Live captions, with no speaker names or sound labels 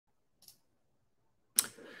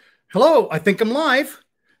Hello, I think I'm live.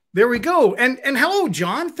 There we go. And hello,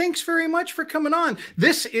 John. Thanks very much for coming on.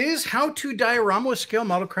 This is How-To Diorama with Scale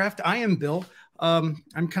Modelcraft. I am Bill. I'm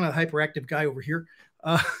kind of the hyperactive guy over here.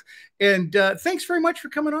 And thanks very much for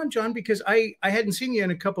coming on, John, because I hadn't seen you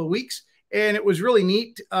in a couple of weeks. And it was really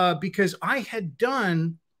neat because I had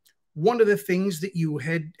done one of the things that you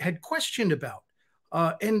had questioned about.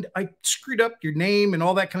 And I screwed up your name and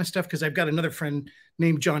all that kind of stuff because I've got another friend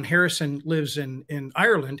named John Harrison, lives in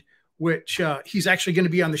Ireland, which he's actually going to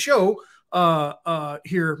be on the show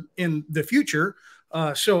here in the future.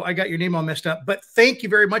 So I got your name all messed up. But thank you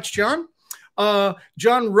very much, John. John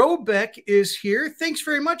Robeck is here. Thanks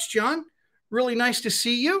very much, John. Really nice to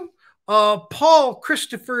see you. Paul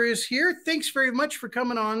Christopher is here. Thanks very much for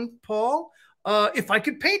coming on, Paul. If I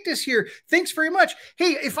could paint this here, thanks very much.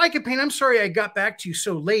 Hey, if I could paint, I'm sorry I got back to you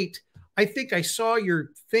so late. I think I saw your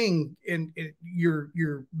thing and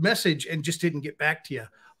your message and just didn't get back to you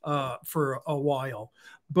for a while.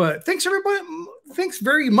 But thanks, everybody. Thanks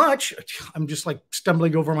very much. I'm just like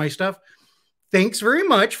stumbling over my stuff. Thanks very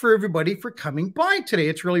much for everybody for coming by today.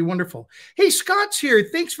 It's really wonderful. Hey, Scott's here.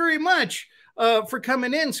 Thanks very much for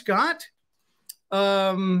coming in, Scott.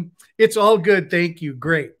 It's all good. Thank you.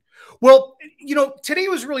 Great. Well, you know, today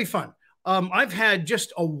was really fun. I've had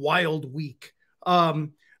just a wild week.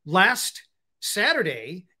 Last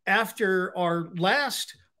Saturday, after our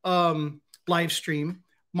last live stream,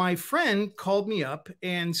 my friend called me up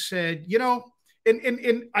and said, you know,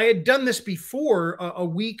 and I had done this before, a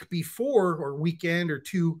week before or weekend or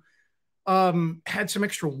two, had some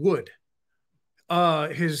extra wood.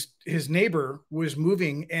 His neighbor was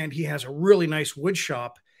moving and he has a really nice wood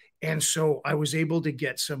shop. And so I was able to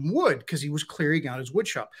get some wood because he was clearing out his wood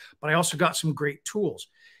shop. But I also got some great tools.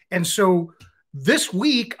 And so this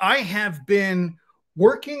week I have been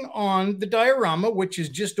working on the diorama, which is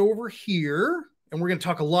just over here. And we're going to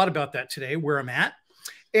talk a lot about that today, where I'm at.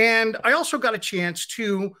 And I also got a chance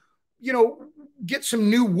to, you know, get some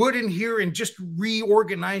new wood in here and just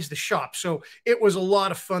reorganize the shop. So it was a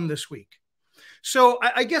lot of fun this week. So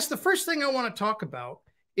I guess the first thing I want to talk about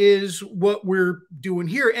is what we're doing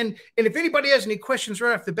here. And if anybody has any questions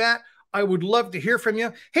right off the bat, I would love to hear from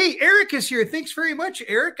you. Hey, Eric is here. Thanks very much,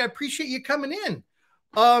 Eric. I appreciate you coming in.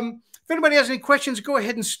 If anybody has any questions, go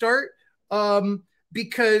ahead and start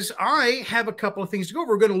because I have a couple of things to go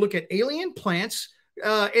over. We're going to look at alien plants.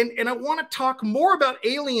 And I want to talk more about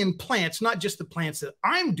alien plants, not just the plants that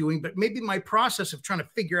I'm doing, but maybe my process of trying to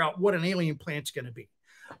figure out what an alien plant's going to be.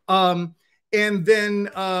 And then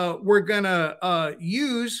we're going to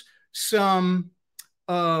use some,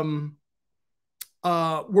 we're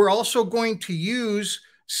also going to use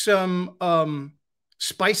some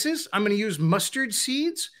spices. I'm going to use mustard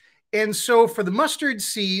seeds. And so for the mustard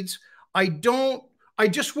seeds, I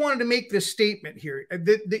just wanted to make this statement here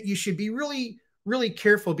that you should be really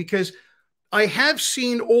careful because I have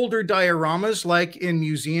seen older dioramas like in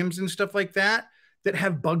museums and stuff like that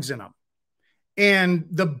have bugs in them. And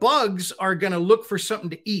the bugs are going to look for something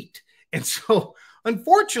to eat. And so,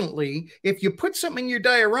 unfortunately, if you put something in your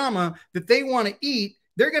diorama that they want to eat,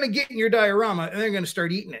 they're going to get in your diorama and they're going to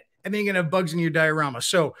start eating it. And then you're going to have bugs in your diorama.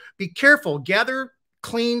 So be careful. Gather,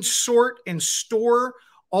 clean, sort, and store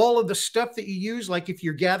all of the stuff that you use. Like if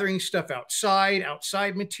you're gathering stuff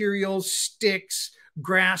outside materials, sticks,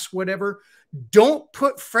 grass, whatever. Don't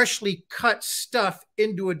put freshly cut stuff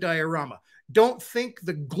into a diorama. Don't think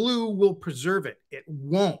the glue will preserve it. It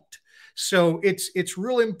won't. So it's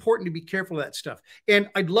really important to be careful of that stuff. And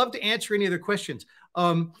I'd love to answer any other questions.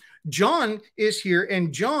 John is here,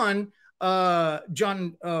 and John Robeck,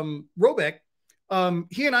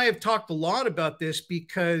 he and I have talked a lot about this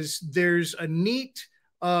because there's a neat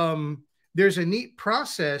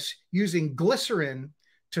process using glycerin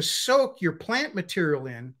to soak your plant material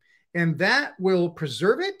in, and that will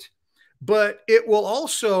preserve it, but it will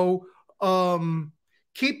also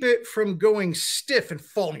keep it from going stiff and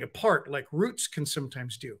falling apart like roots can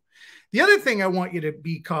sometimes do. The other thing I want you to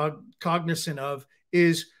be cognizant of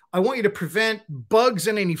is I want you to prevent bugs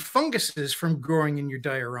and any funguses from growing in your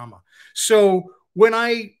diorama. So when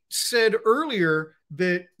I said earlier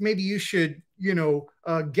that maybe you should, you know,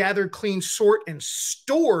 gather, clean, sort, and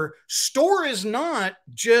store is not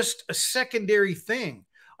just a secondary thing.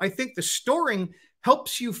 I think the storing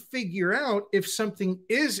helps you figure out if something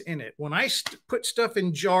is in it. When I put stuff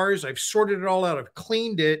in jars, I've sorted it all out, I've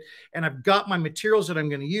cleaned it, and I've got my materials that I'm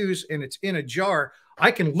going to use, and it's in a jar.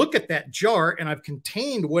 I can look at that jar, and I've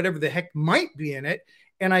contained whatever the heck might be in it,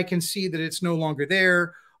 and I can see that it's no longer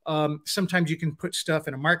there. Sometimes you can put stuff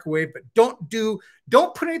in a microwave, but don't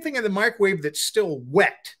put anything in the microwave that's still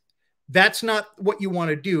wet. That's not what you want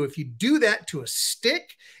to do. If you do that to a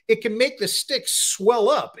stick, it can make the stick swell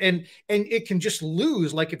up and it can just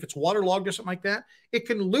lose, like if it's waterlogged or something like that, it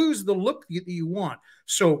can lose the look that you want.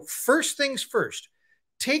 So first things first,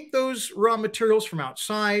 take those raw materials from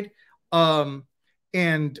outside.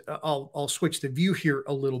 And I'll switch the view here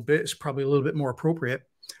a little bit. It's probably a little bit more appropriate.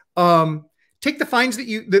 Take the finds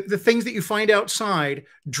that the things that you find outside,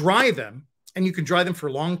 dry them. And you can dry them for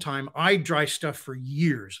a long time. I dry stuff for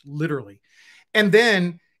years, literally. And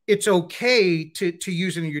then it's okay to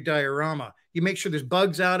use it in your diorama. You make sure there's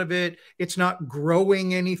bugs out of it. It's not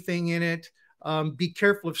growing anything in it. Be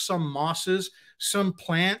careful of some mosses. Some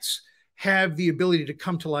plants have the ability to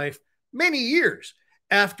come to life many years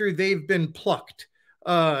after they've been plucked.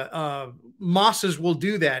 Mosses will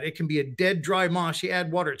do that. It can be a dead, dry moss. You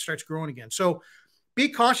add water, it starts growing again. So be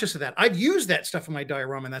cautious of that. I've used that stuff in my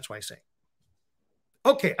diorama, and that's why I say.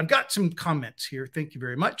 Okay, I've got some comments here. Thank you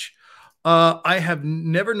very much. I have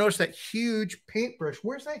never noticed that huge paintbrush.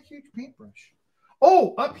 Where's that huge paintbrush?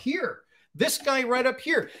 Oh, up here. This guy right up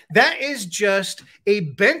here. That is just a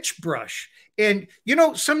bench brush. And, you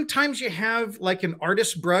know, sometimes you have like an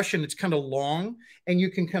artist brush and it's kind of long and you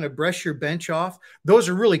can kind of brush your bench off. Those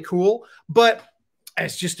are really cool. But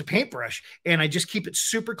it's just a paintbrush and I just keep it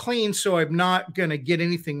super clean. So I'm not going to get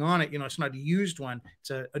anything on it. You know, it's not a used one.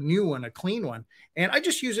 It's a new one, a clean one. And I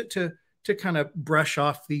just use it to kind of brush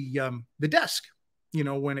off the desk, you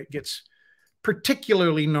know, when it gets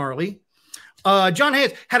particularly gnarly. John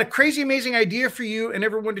Hayes had a crazy, amazing idea for you and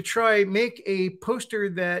everyone to try. Make a poster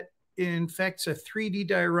that infects a 3D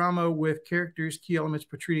diorama with characters, key elements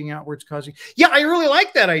protruding outwards, causing. Yeah, I really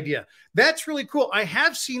like that idea. That's really cool. I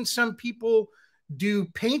have seen some people do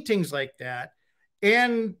paintings like that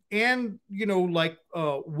and you know, like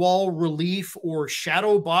wall relief or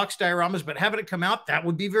shadow box dioramas, but having it come out, that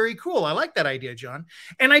would be very cool. I like that idea, John.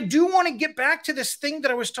 And I do want to get back to this thing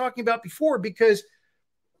that I was talking about before, because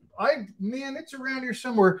man, it's around here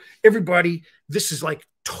somewhere. Everybody, this is like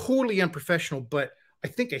totally unprofessional, but I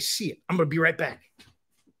think I see it. I'm going to be right back.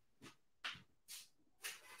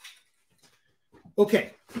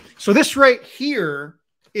 Okay. So this right here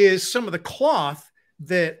is some of the cloth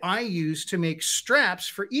that I use to make straps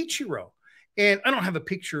for Ichiro. And I don't have a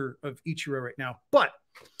picture of Ichiro right now, but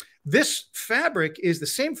this fabric is the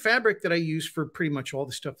same fabric that I use for pretty much all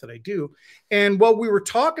the stuff that I do. And while we were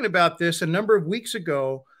talking about this a number of weeks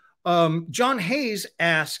ago, John Hayes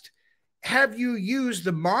asked, have you used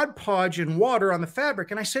the Mod Podge and water on the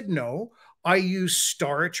fabric? And I said, no, I use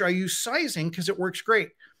starch, I use sizing because it works great.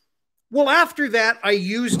 Well, after that, I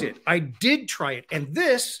used it. I did try it. And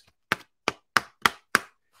this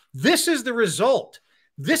is the result.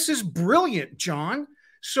 This is brilliant, John.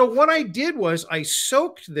 So what I did was I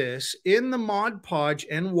soaked this in the Mod Podge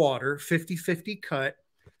and water, 50-50 cut,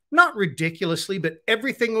 not ridiculously, but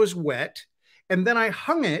everything was wet. And then I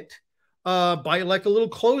hung it by like a little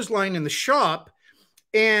clothesline in the shop,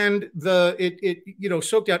 and it you know,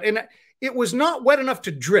 soaked out. And it was not wet enough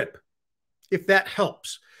to drip, if that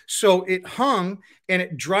helps. So it hung and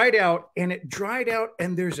it dried out, and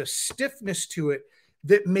there's a stiffness to it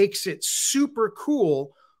that makes it super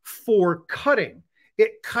cool for cutting.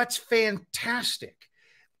 It cuts fantastic.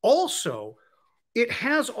 Also, it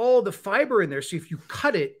has all the fiber in there. So if you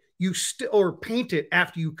cut it, or paint it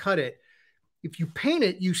after you cut it, if you paint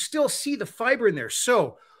it, you still see the fiber in there.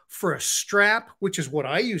 So for a strap, which is what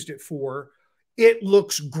I used it for, it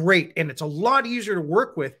looks great. And it's a lot easier to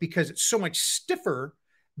work with because it's so much stiffer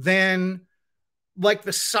than like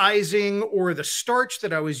the sizing or the starch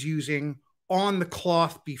that I was using on the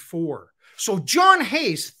cloth before. So John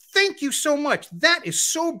Hayes, thank you so much. That is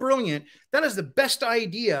so brilliant. That is the best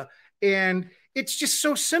idea. And it's just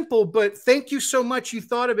so simple, but thank you so much. You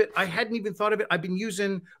thought of it. I hadn't even thought of it. I've been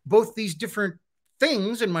using both these different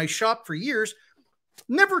things in my shop for years.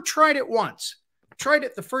 Never tried it once. Tried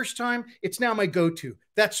it the first time. It's now my go-to.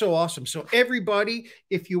 That's so awesome. So everybody,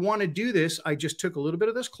 if you want to do this, I just took a little bit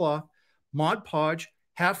of this cloth, Mod Podge,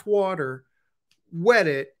 half water, wet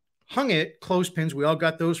it, hung it, clothespins. We all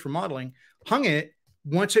got those for modeling. Hung it.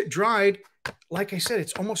 Once it dried, like I said,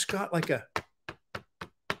 it's almost got like a,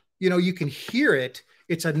 you know, you can hear it.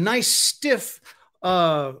 It's a nice stiff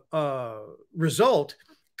result.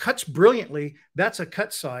 Cuts brilliantly. That's a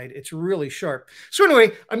cut side. It's really sharp. So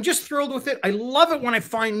anyway, I'm just thrilled with it. I love it when I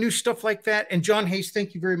find new stuff like that. And John Hayes,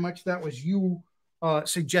 thank you very much. That was you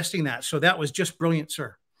suggesting that. So that was just brilliant,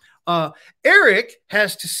 sir. Eric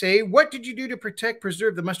has to say, what did you do to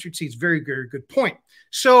preserve the mustard seeds? Very, very good point.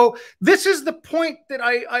 So this is the point that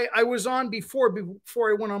I was on before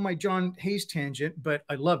I went on my John Hayes tangent, but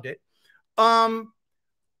I loved it.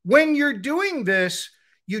 When you're doing this,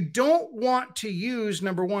 you don't want to use,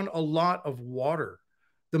 number one, a lot of water.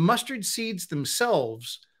 The mustard seeds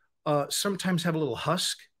themselves sometimes have a little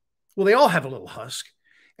husk. Well, they all have a little husk.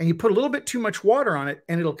 And you put a little bit too much water on it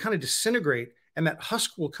and it'll kind of disintegrate and that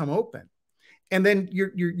husk will come open. And then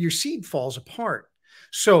your seed falls apart.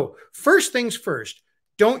 So first things first,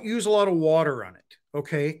 don't use a lot of water on it,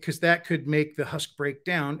 okay? Because that could make the husk break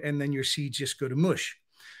down and then your seeds just go to mush.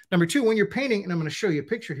 Number two, when you're painting, and I'm going to show you a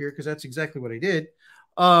picture here because that's exactly what I did.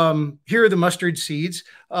 Here are the mustard seeds.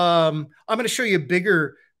 I'm going to show you a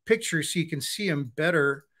bigger picture so you can see them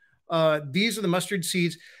better. These are the mustard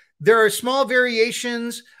seeds. There are small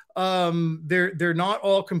variations. They're not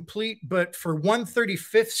all complete, but for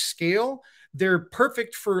 1/35th scale, they're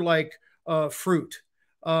perfect for like fruit.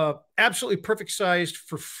 Absolutely perfect sized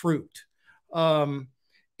for fruit.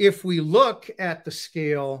 If we look at the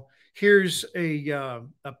scale, here's a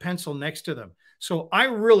pencil next to them. So I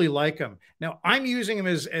really like them. Now I'm using them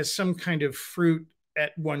as some kind of fruit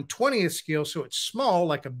at 1/20th scale. So it's small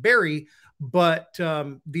like a berry, but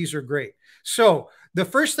these are great. So the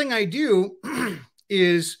first thing I do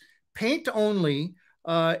is paint only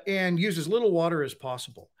and use as little water as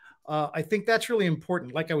possible. I think that's really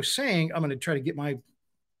important. Like I was saying, I'm going to try to get my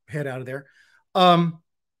head out of there.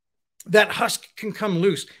 That husk can come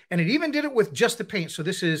loose. And it even did it with just the paint. So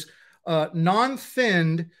this is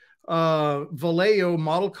non-thinned Vallejo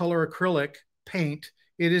model color acrylic paint.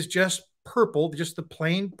 It is just purple, just the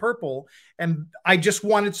plain purple. And I just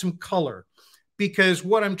wanted some color because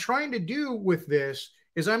what I'm trying to do with this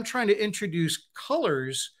is I'm trying to introduce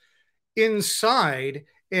colors inside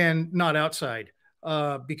and not outside,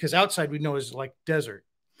 because outside we know is like desert.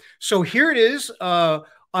 So here it is.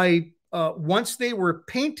 Once they were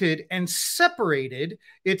painted and separated,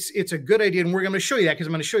 it's a good idea. And we're going to show you that because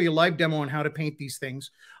I'm going to show you a live demo on how to paint these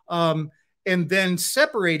things. And then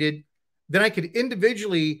separated, then I could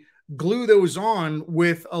individually glue those on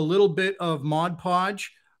with a little bit of Mod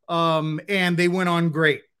Podge, and they went on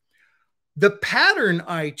great. The pattern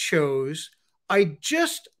I chose, I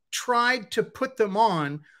just tried to put them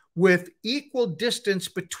on with equal distance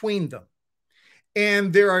between them.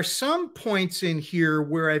 And there are some points in here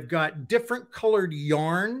where I've got different colored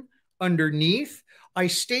yarn underneath. I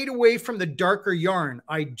stayed away from the darker yarn.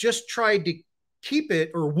 I just tried to keep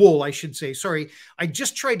it, or wool, I should say, sorry. I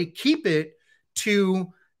just tried to keep it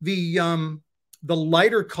to the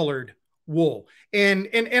lighter colored wool. And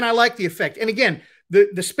I like the effect. And again,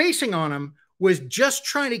 the spacing on them was just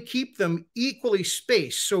trying to keep them equally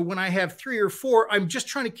spaced. So when I have 3 or 4, I'm just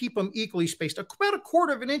trying to keep them equally spaced, about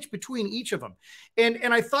 1/4 of an inch between each of them.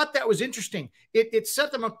 And I thought that was interesting. It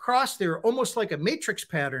set them across there almost like a matrix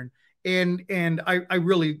pattern. And I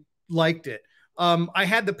really liked it. I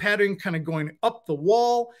had the pattern kind of going up the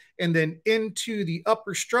wall and then into the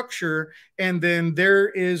upper structure. And then there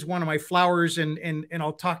is one of my flowers. And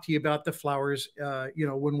I'll talk to you about the flowers,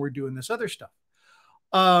 when we're doing this other stuff.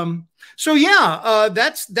 So yeah,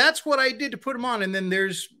 that's what I did to put them on. And then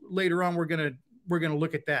there's later on, we're going to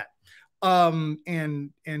look at that,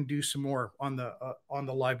 and do some more on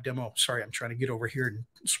the live demo. Sorry, I'm trying to get over here and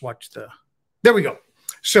swatch there we go.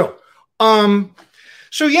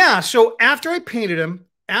 So yeah, so after I painted them,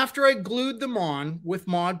 after I glued them on with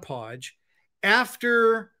Mod Podge,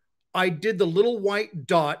 after I did the little white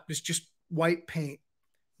dot, it's just white paint,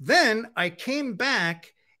 then I came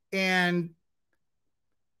back and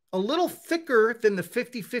a little thicker than the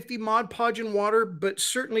 50/50 Mod Podge and water, but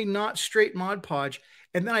certainly not straight Mod Podge.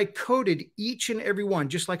 And then I coated each and every one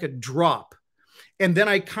just like a drop. And then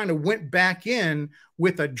I kind of went back in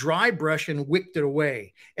with a dry brush and wicked it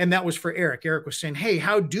away. And that was for Eric. Eric was saying, hey,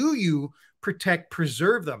 how do you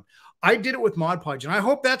preserve them? I did it with Mod Podge, and I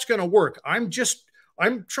hope that's going to work. I'm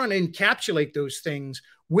trying to encapsulate those things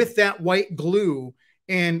with that white glue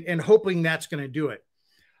and hoping that's going to do it.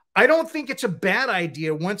 I don't think it's a bad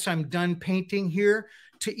idea once I'm done painting here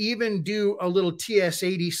to even do a little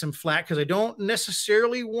TS80, some flat, because I don't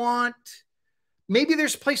necessarily want, maybe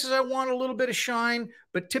there's places I want a little bit of shine,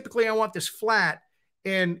 but typically I want this flat.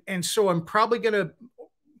 And so I'm probably going to,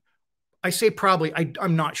 I say probably,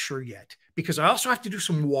 I'm not sure yet, because I also have to do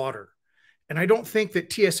some water. And I don't think that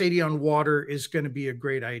TS80 on water is going to be a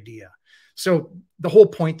great idea. So the whole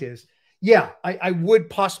point is, yeah, I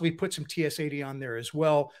would possibly put some TS80 on there as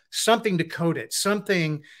well. Something to coat it,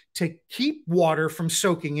 something to keep water from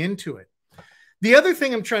soaking into it. The other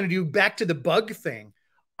thing I'm trying to do, back to the bug thing,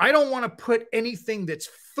 I don't want to put anything that's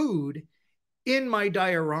food in my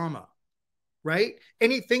diorama, right?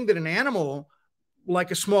 Anything that an animal,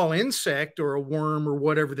 like a small insect or a worm or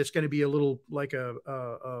whatever, that's going to be a little like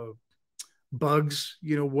a bugs,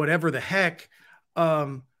 whatever the heck,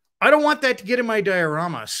 I don't want that to get in my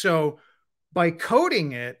diorama. So by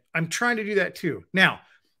coating it, I'm trying to do that too. Now,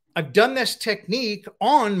 I've done this technique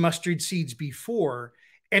on mustard seeds before,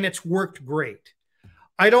 and it's worked great.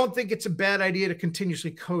 I don't think it's a bad idea to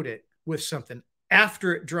continuously coat it with something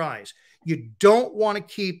after it dries. You don't want to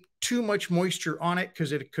keep too much moisture on it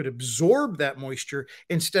because it could absorb that moisture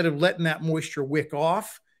instead of letting that moisture wick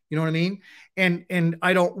off. You know what I mean? And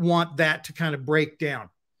I don't want that to kind of break down.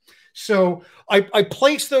 So I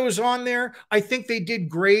placed those on there. I think they did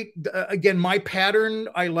great. Again, my pattern,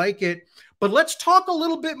 I like it. But let's talk a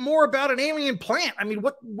little bit more about an alien plant. I mean,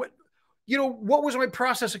 what was my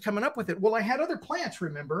process of coming up with it? Well, I had other plants,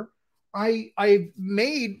 remember? I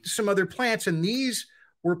made some other plants, and these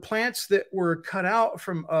were plants that were cut out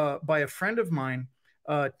from by a friend of mine,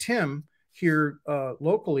 Tim, here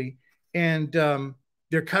locally. And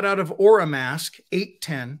they're cut out of Aura Mask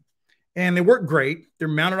 810, and they work great. They're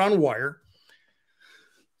mounted on wire.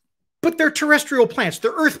 But they're terrestrial plants.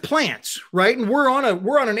 They're earth plants, right? And we're on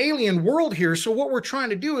an alien world here. So what we're trying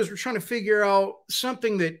to do is we're trying to figure out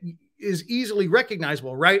something that is easily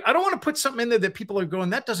recognizable, right? I don't want to put something in there that people are going,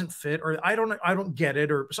 that doesn't fit, or I don't get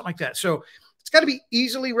it, or something like that. So it's got to be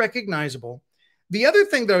easily recognizable. The other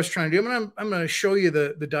thing that I was trying to do, I'm going to show you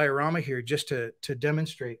the diorama here just to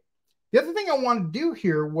demonstrate. The other thing I wanted to do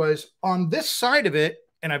here was on this side of it,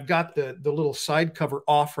 and I've got the little side cover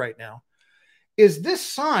off right now, is this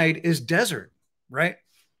side is desert, right?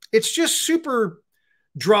 It's just super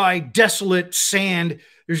dry, desolate sand.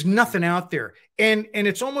 There's nothing out there. And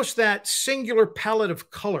it's almost that singular palette of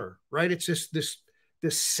color, right? It's just this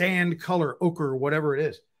sand color, ochre, or whatever it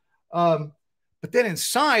is. But then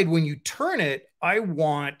inside, when you turn it, I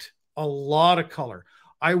want a lot of color.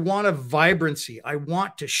 I want a vibrancy. I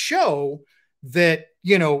want to show that,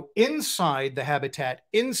 inside the habitat,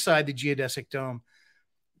 inside the geodesic dome,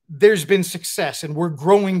 there's been success and we're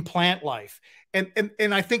growing plant life. And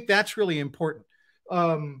I think that's really important.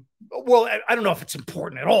 Well, I don't know if it's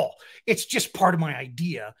important at all. It's just part of my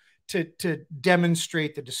idea to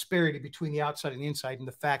demonstrate the disparity between the outside and the inside, and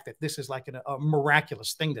the fact that this is like a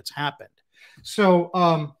miraculous thing that's happened.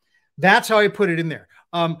 So that's how I put it in there.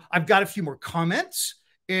 I've got a few more comments,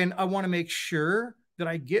 and I want to make sure that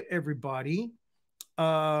I get everybody.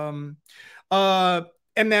 And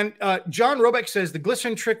then John Robeck says the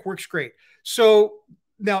glycerin trick works great. So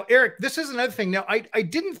now, Eric, this is another thing. Now, I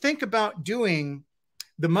didn't think about doing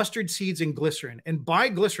the mustard seeds in glycerin. And by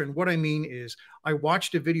glycerin, what I mean is I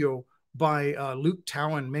watched a video by Luke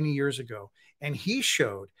Towan many years ago, and he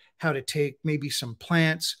showed how to take maybe some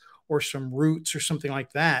plants or some roots or something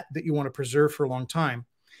like that you want to preserve for a long time,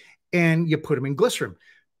 and you put them in glycerin.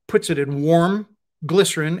 Puts it in warm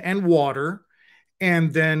glycerin and water,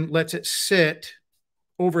 and then lets it sit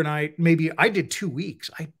overnight. Maybe I did 2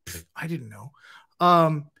 weeks. I didn't know.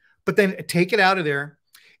 But then take it out of there.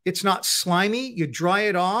 It's not slimy. You dry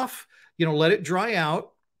it off, let it dry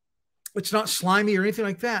out. It's not slimy or anything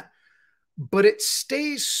like that, but it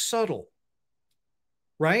stays subtle,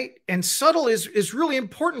 right? And subtle is really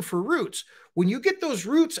important for roots. When you get those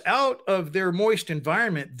roots out of their moist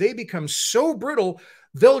environment, they become so brittle,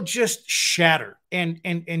 they'll just shatter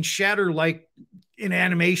and shatter like in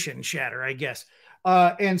animation shatter, I guess.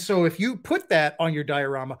 And so if you put that on your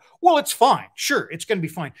diorama, well, it's fine. Sure, it's going to be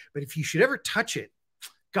fine. But if you should ever touch it,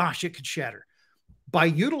 gosh, it could shatter. By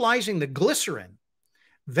utilizing the glycerin,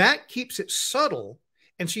 that keeps it subtle.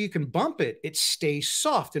 And so you can bump it. It stays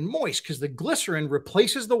soft and moist because the glycerin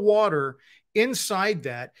replaces the water inside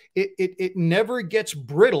that. It never gets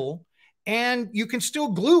brittle, and you can still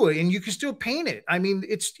glue it and you can still paint it. I mean,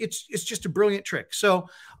 it's just a brilliant trick. So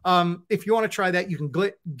if you want to try that, you can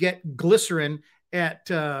get glycerin at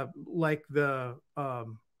like the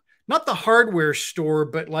not the hardware store,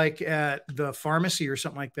 but like at the pharmacy or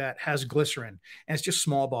something like that has glycerin, and it's just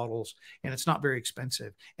small bottles, and it's not very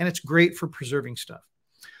expensive, and it's great for preserving stuff.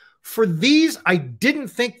 For these, I didn't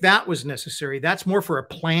think that was necessary. That's more for a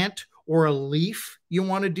plant or a leaf you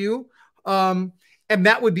want to do. And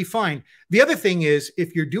that would be fine. The other thing is,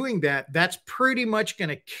 if you're doing that, that's pretty much going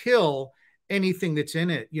to kill anything that's in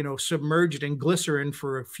it, submerged in glycerin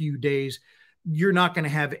for a few days. You're not going to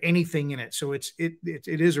have anything in it. So it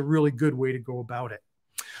is a really good way to go about it.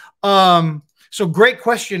 So great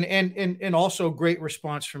question. And also great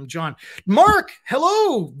response from John. Mark,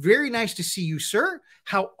 hello. Very nice to see you, sir.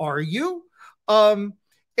 How are you? And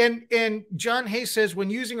John Hayes says, when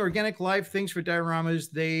using organic live things for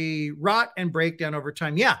dioramas, they rot and break down over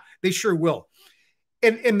time. Yeah, they sure will.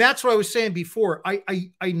 And that's what I was saying before.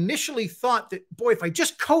 I initially thought that, boy, if I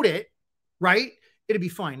just coat it, right, it'd be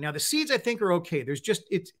fine. Now the seeds I think are okay.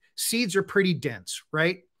 Seeds are pretty dense,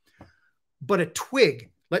 right? But a twig,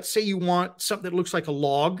 let's say you want something that looks like a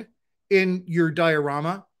log in your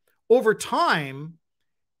diorama. Over time,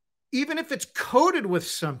 even if it's coated with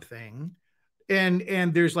something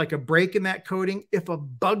and there's like a break in that coating, if a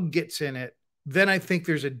bug gets in it, then I think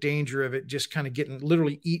there's a danger of it just kind of getting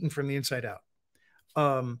literally eaten from the inside out.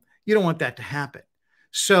 You don't want that to happen.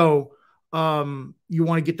 So you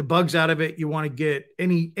want to get the bugs out of it. You want to get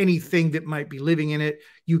anything that might be living in it.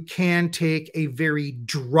 You can take a very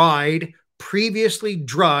previously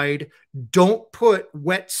dried, don't put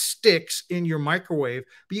wet sticks in your microwave,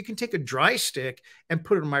 but you can take a dry stick and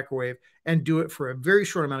put it in a microwave and do it for a very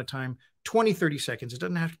short amount of time, 20, 30 seconds. It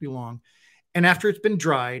doesn't have to be long. And after it's been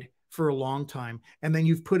dried for a long time, and then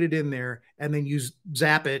you've put it in there and then you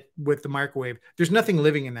zap it with the microwave, there's nothing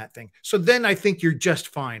living in that thing. So then I think you're just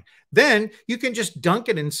fine. Then you can just dunk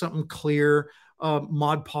it in something clear.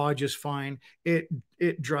 Mod Podge is fine. It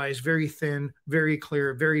dries very thin, very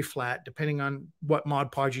clear, very flat, depending on what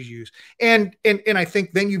Mod Podge you use. And I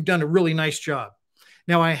think then you've done a really nice job.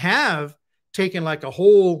 Now I have taken like a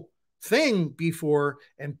whole thing before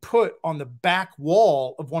and put on the back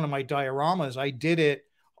wall of one of my dioramas. I did it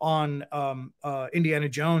on Indiana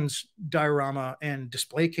Jones diorama and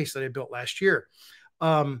display case that I built last year.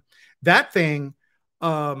 That thing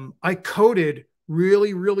I coated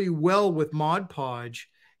really, really well with Mod Podge,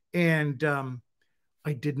 and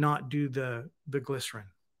I did not do the glycerin.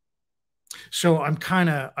 So I'm kind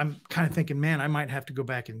of thinking, man, I might have to go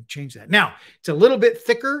back and change that. Now it's a little bit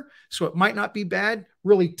thicker, so it might not be bad.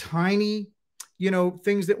 Really tiny,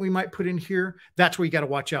 things that we might put in here. That's where you got to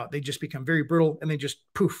watch out. They just become very brittle and they just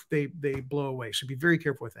poof, they blow away. So be very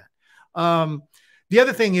careful with that. The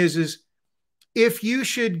other thing is if you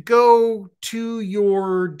should go to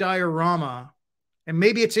your diorama, and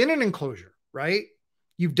maybe it's in an enclosure, right?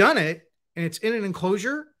 You've done it and it's in an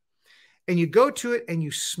enclosure, and you go to it and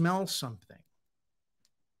you smell something.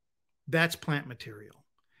 That's plant material.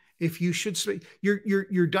 If you should,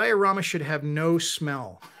 your diorama should have no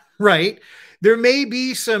smell, right? There may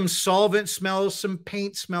be some solvent smells, some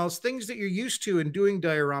paint smells, things that you're used to in doing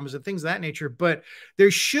dioramas and things of that nature, but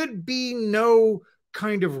there should be no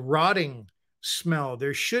kind of rotting smell.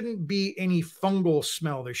 There shouldn't be any fungal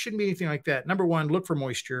smell. There shouldn't be anything like that. Number one, look for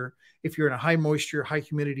moisture. If you're in a high moisture, high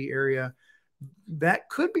humidity area, that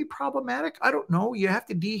could be problematic. I don't know. You have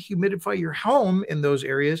to dehumidify your home in those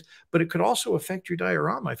areas, but it could also affect your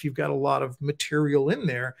diorama if you've got a lot of material in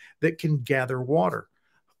there that can gather water.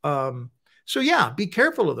 So yeah, be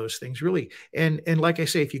careful of those things, really. And like I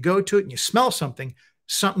say, if you go to it and you smell something,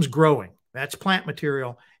 something's growing. That's plant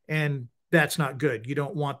material, and that's not good. You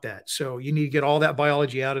don't want that. So you need to get all that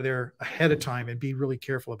biology out of there ahead of time and be really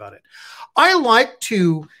careful about it. I like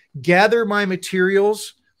to gather my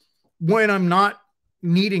materials when I'm not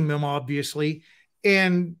needing them, obviously,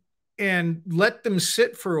 and let them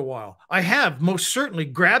sit for a while. I have most certainly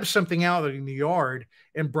grabbed something out in the yard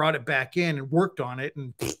and brought it back in and worked on it,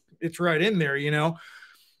 and it's right in there,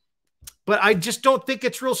 But I just don't think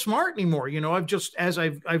it's real smart anymore. I've just, as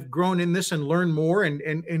I've grown in this and learned more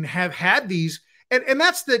and have had these, and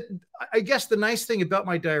that's I guess the nice thing about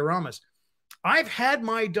my dioramas. I've had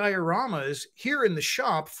my dioramas here in the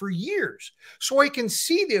shop for years, so I can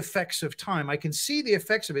see the effects of time. I can see the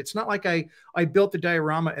effects of it. It's not like I built the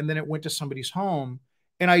diorama and then it went to somebody's home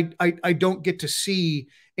and I don't get to see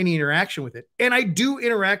any interaction with it. And I do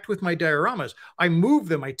interact with my dioramas. I move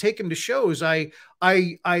them. I take them to shows. I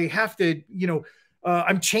have to,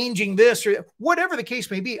 I'm changing this or whatever the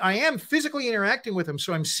case may be. I am physically interacting with them,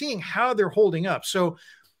 so I'm seeing how they're holding up. So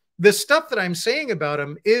the stuff that I'm saying about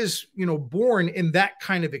them is, born in that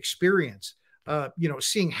kind of experience,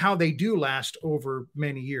 seeing how they do last over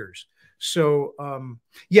many years. So,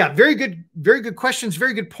 yeah, very good questions,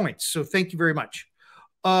 very good points. So thank you very much.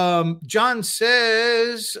 John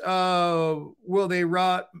says, will they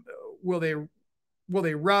rot? Will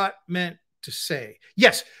they rot meant to say?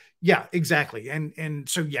 Yes. Yeah, exactly. And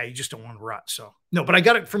so, yeah, you just don't want to rot. So no, but I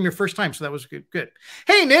got it from your first time. So that was good. Good.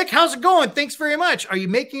 Hey, Nick, how's it going? Thanks very much. Are you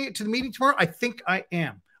making it to the meeting tomorrow? I think I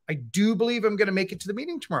am. I do believe I'm going to make it to the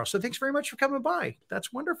meeting tomorrow. So thanks very much for coming by.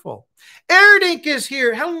 That's wonderful. Erdink is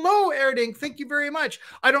here. Hello, Erdink. Thank you very much.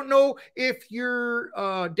 I don't know if you're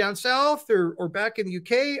down south or back in the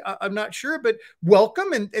UK. I'm not sure, but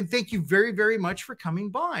welcome. And thank you very, very much for coming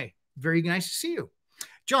by. Very nice to see you.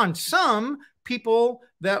 John, some people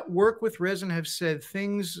that work with resin have said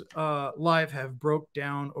things live have broke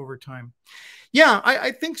down over time. Yeah,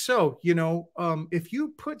 I think so. If you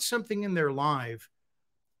put something in there live,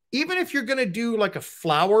 even if you're going to do like a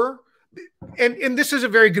flower, and this is a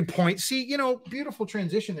very good point. See, beautiful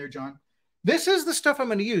transition there, John. this is the stuff I'm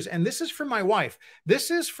going to use. And this is from my wife.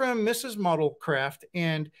 This is from Mrs. Model Craft.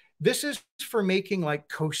 And this is for making like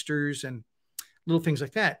coasters and little things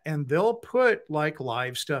like that. And they'll put like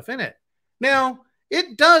live stuff in it. Now,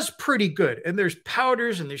 it does pretty good. And there's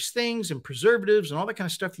powders and there's things and preservatives and all that kind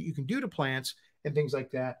of stuff that you can do to plants and things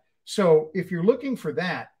like that. So if you're looking for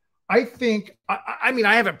that, I think, I mean,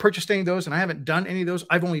 I haven't purchased any of those and I haven't done any of those.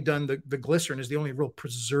 I've only done the glycerin is the only real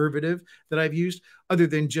preservative that I've used, other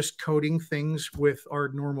than just coating things with our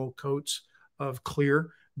normal coats of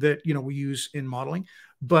clear that, you know, we use in modeling.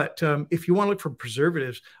 But if you want to look for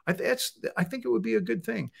preservatives, I think it would be a good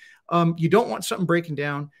thing. You don't want something breaking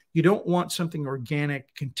down. You don't want something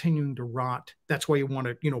organic continuing to rot. That's why you want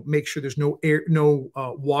to, you know, make sure there's no air, no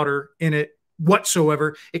water in it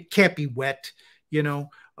whatsoever. It can't be wet. You know,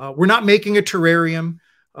 we're not making a terrarium.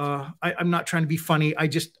 I'm not trying to be funny. I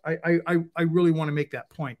really want to make that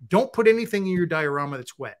point. Don't put anything in your diorama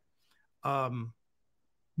that's wet.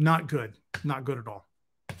 Not good. Not good at all.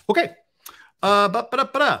 Okay.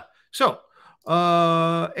 So,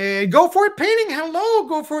 and Go For It Painting. Hello,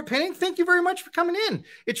 Go For It Painting. Thank you very much for coming in.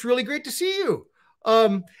 It's really great to see you.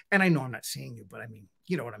 And I know I'm not seeing you, but I mean,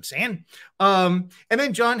 you know what I'm saying. And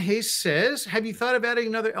then John Hayes says, have you thought of adding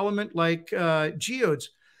another element like geodes?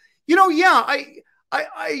 You know, yeah,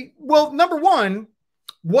 well, number one,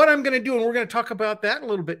 what I'm going to do, and we're going to talk about that a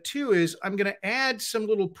little bit too, is I'm going to add some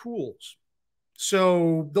little pools.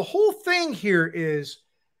 So the whole thing here is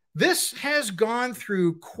this has gone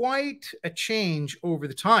through quite a change over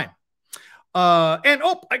the time. And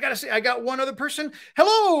oh, I got to say, I got one other person.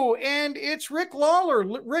 Hello, and it's Rick Lawler.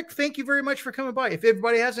 Rick, thank you very much for coming by. If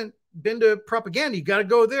everybody hasn't been to Propaganda, you got to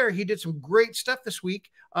go there. He did some great stuff this week,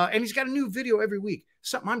 and he's got a new video every week,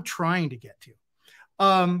 something I'm trying to get to.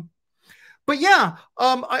 But yeah,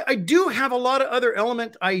 I do have a lot of other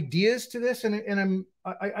element ideas to this, and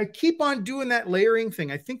I keep on doing that layering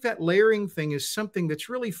thing. I think that layering thing is something that's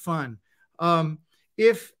really fun.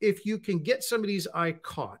 If you can get somebody's eye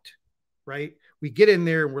caught, right? We get in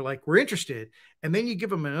there and we're like, we're interested. And then you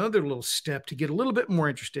give them another little step to get a little bit more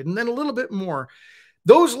interested, and then a little bit more.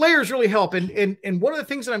 Those layers really help. And one of the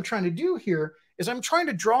things that I'm trying to do here is I'm trying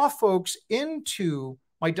to draw folks into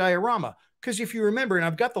my diorama. Because if you remember, and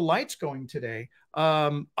I've got the lights going today,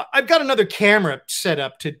 I've got another camera set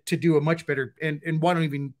up to do a much better, and why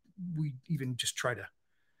don't we even just try to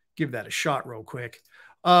give that a shot real quick.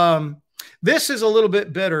 This is a little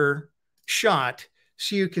bit better shot,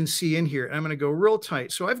 so you can see in here. I'm going to go real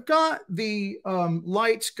tight. So I've got the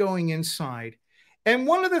lights going inside. And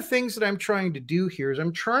one of the things that I'm trying to do here is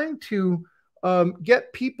I'm trying to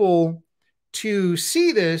get people to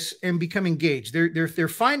see this and become engaged. They're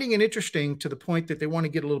finding it interesting to the point that they want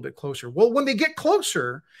to get a little bit closer. Well, when they get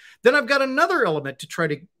closer, then I've got another element to try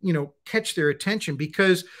to, you know, catch their attention,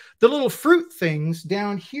 because the little fruit things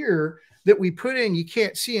down here that we put in, you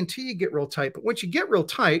can't see until you get real tight. But once you get real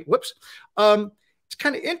tight, whoops, it's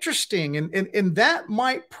kind of interesting. And that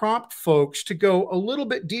might prompt folks to go a little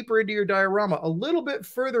bit deeper into your diorama, a little bit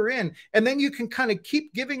further in. And then you can kind of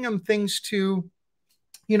keep giving them things to,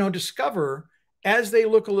 you know, discover as they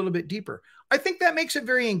look a little bit deeper. I think that makes it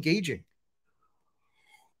very engaging.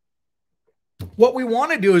 What we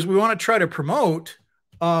want to do is we want to try to promote,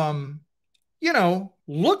 you know,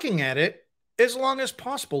 looking at it as long as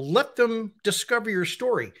possible. Let them discover your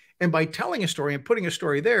story. And by telling a story and putting a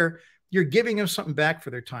story there, you're giving them something back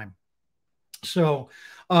for their time. So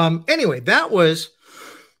anyway, that was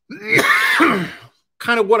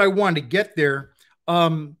kind of what I wanted to get there.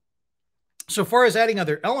 So far as adding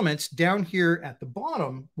other elements down here at the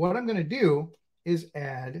bottom, what I'm going to do is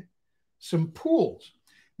add some pools.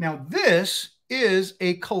 Now this is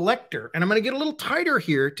a collector, and I'm going to get a little tighter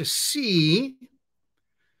here to see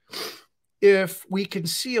if we can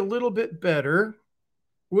see a little bit better.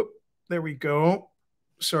 Whoop, there we go.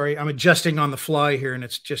 Sorry, I'm adjusting on the fly here, and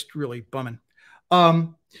it's just really bumming.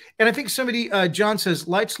 And I think somebody, John says,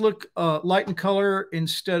 lights look light in color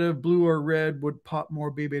instead of blue or red would pop more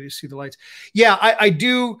baby to see the lights. Yeah, I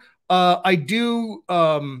do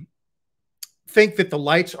think that the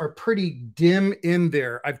lights are pretty dim in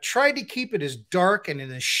there. I've tried to keep it as dark and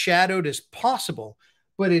as shadowed as possible,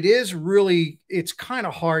 but it is really, it's kind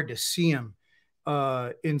of hard to see them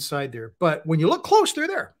inside there. But when you look close, they're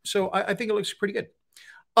there. So I think it looks pretty good.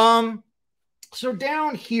 So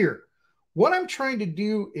down here, what I'm trying to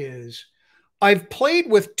do is I've played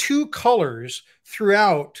with two colors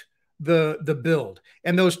throughout the build,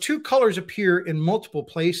 and those two colors appear in multiple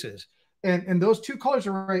places. And those two colors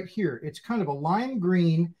are right here. It's kind of a lime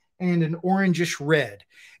green and an orangish red.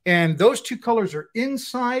 And those two colors are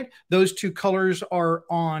inside. Those two colors are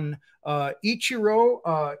on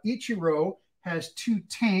Ichiro. Ichiro has two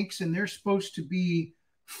tanks, and they're supposed to be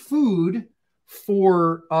food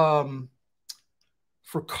for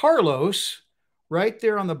Carlos. Right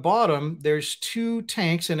there on the bottom, there's two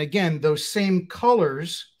tanks. And again, those same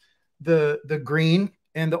colors, the green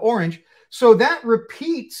and the orange. So that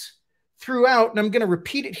repeats throughout. And I'm going to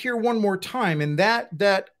repeat it here one more time. And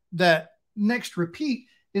that next repeat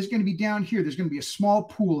is going to be down here. There's going to be a small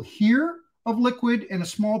pool here of liquid and a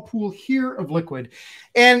small pool here of liquid.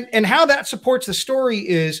 And how that supports the story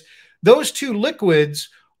is those two liquids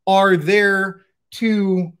are there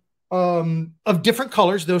to of different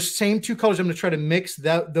colors, those same two colors. I'm going to try to mix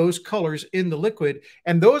those colors in the liquid.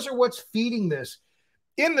 And those are what's feeding this.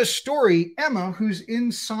 In the story, Emma, who's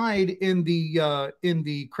inside in the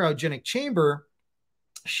cryogenic chamber,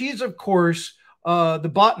 she's, of course,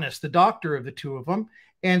 the botanist, the doctor of the two of them.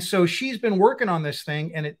 And so she's been working on this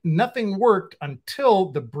thing, and nothing worked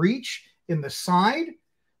until the breach in the side,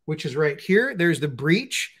 which is right here. There's the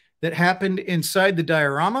breach that happened inside the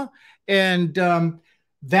diorama. And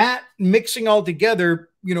that mixing all together,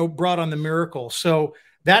 brought on the miracle. So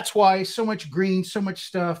that's why so much green, so much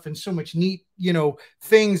stuff, and so much neat,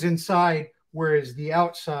 things inside, whereas the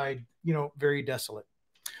outside, very desolate.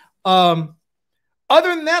 Other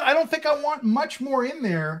than that, I don't think I want much more in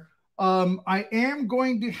there. I am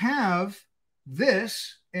going to have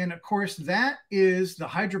this, and of course, that is the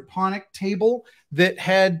hydroponic table that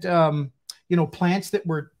had, plants that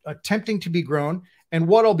were attempting to be grown. And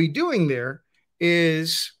what I'll be doing there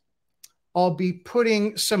is I'll be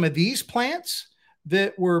putting some of these plants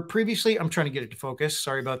that were previously, I'm trying to get it to focus.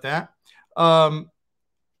 Sorry about that. I'm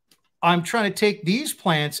trying to take these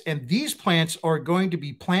plants, and these plants are going to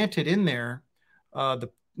be planted in there,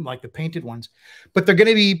 like the painted ones, but they're going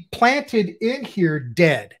to be planted in here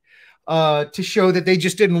dead to show that they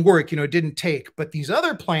just didn't work, it didn't take. But these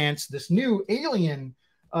other plants, this new alien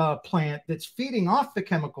plant that's feeding off the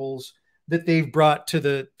chemicals that they've brought to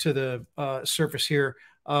the surface here,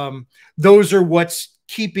 those are what's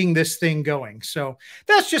keeping this thing going. So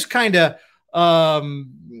that's just kind of how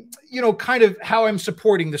I'm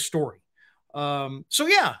supporting the story.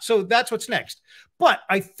 So that's what's next. But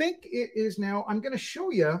I think it is now, I'm going to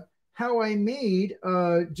show you how I made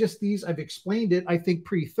just these. I've explained it, I think,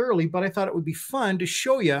 pretty thoroughly, but I thought it would be fun to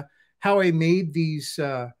show you how I made these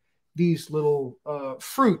little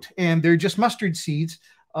fruit, and they're just mustard seeds,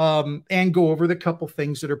 and go over the couple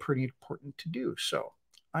things that are pretty important to do. So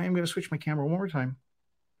I am going to switch my camera one more time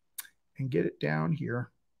and get it down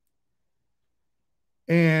here.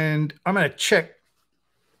 And I'm going to check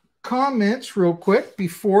comments real quick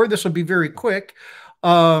before this. Will be very quick.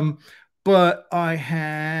 But I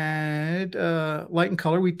had light and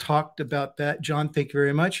color. We talked about that. John, thank you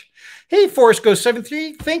very much. Hey, Forrest Go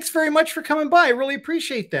 73. Thanks very much for coming by. I really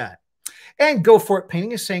appreciate that. And Go For It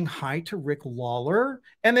Painting is saying hi to Rick Lawler.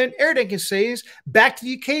 And then Erdank says, back to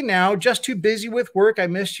the UK now, just too busy with work. I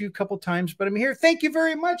missed you a couple times, but I'm here. Thank you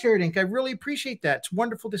very much, Erdank. I really appreciate that. It's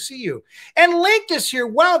wonderful to see you. And Link is here.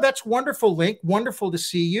 Wow, that's wonderful, Link. Wonderful to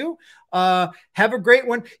see you. Have a great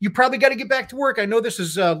one. You probably got to get back to work. I know this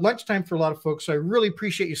is lunchtime for a lot of folks, so I really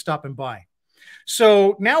appreciate you stopping by.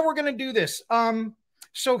 So now we're going to do this.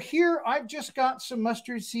 So here I've just got some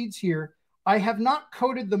mustard seeds here. I have not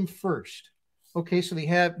coated them first. Okay, so they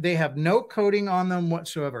have no coating on them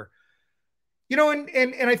whatsoever.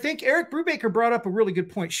 And I think Eric Brubaker brought up a really good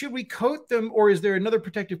point. Should we coat them, or is there another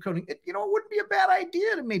protective coating? It wouldn't be a bad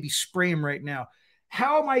idea to maybe spray them right now.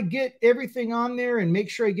 How am I get everything on there and make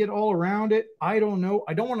sure I get all around it? I don't know.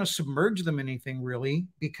 I don't want to submerge them in anything really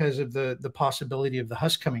because of the possibility of the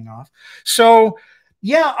husk coming off. So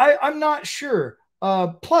yeah, I'm not sure.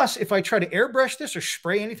 Plus, if I try to airbrush this or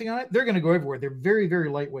spray anything on it, they're going to go everywhere. They're very, very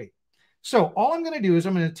lightweight. So all I'm going to do is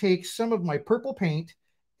I'm going to take some of my purple paint,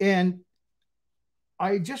 and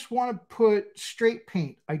I just want to put straight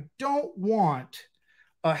paint. I don't want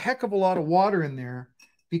a heck of a lot of water in there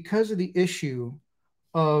because of the issue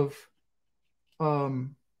of,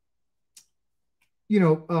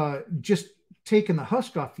 just taking the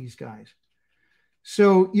husk off these guys.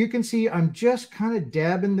 So you can see I'm just kind of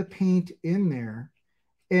dabbing the paint in there,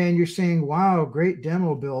 and you're saying, wow, great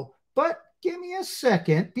demo, Bill. But give me a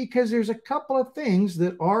second, because there's a couple of things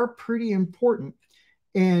that are pretty important.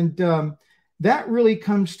 And that really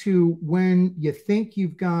comes to when you think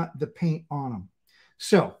you've got the paint on them.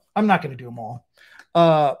 So I'm not going to do them all.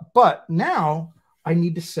 But now I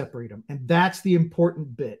need to separate them. And that's the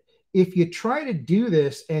important bit. If you try to do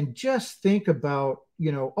this and just think about,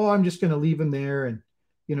 oh, I'm just going to leave them there, and,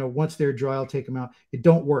 once they're dry, I'll take them out. It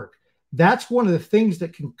don't work. that's one of the things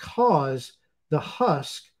that can cause the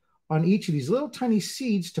husk on each of these little tiny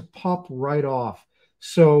seeds to pop right off.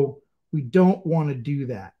 So we don't want to do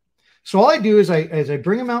that. So all I do is I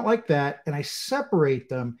bring them out like that and I separate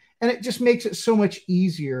them, and it just makes it so much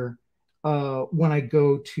easier when I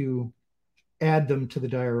go to add them to the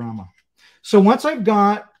diorama. So once I've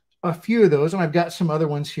got a few of those, and I've got some other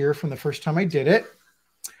ones here from the first time I did it,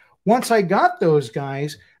 once I got those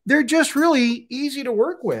guys, they're just really easy to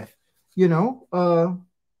work with, you know.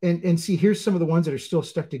 And see, here's some of the ones that are still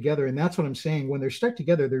stuck together, and that's what I'm saying. When they're stuck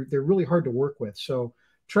together, they're really hard to work with. So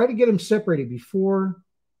try to get them separated before,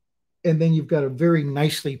 and then you've got a very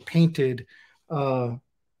nicely painted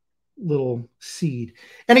little seed.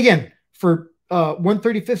 And again, for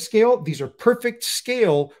 1/35th scale, these are perfect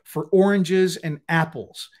scale for oranges and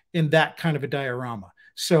apples in that kind of a diorama.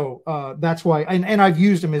 So that's why, and I've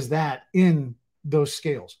used them as that in those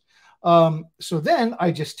scales. So then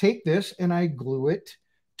I just take this and I glue it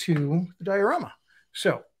to the diorama.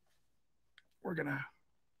 So we're gonna,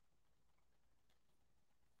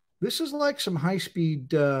 this is like some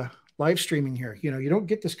high-speed live streaming here. You know, you don't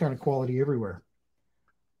get this kind of quality everywhere.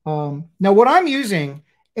 Now what I'm using,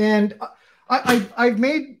 and I've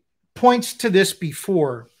made points to this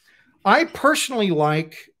before, I personally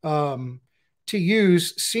like to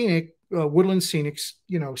use Scenic, Woodland Scenics,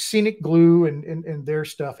 you know, Scenic glue and their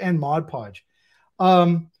stuff, and Mod Podge.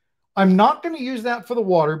 I'm not going to use that for the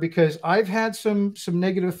water because I've had some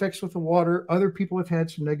negative effects with the water. Other people have had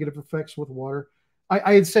some negative effects with water.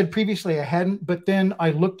 I had said previously I hadn't, but then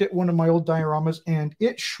I looked at one of my old dioramas and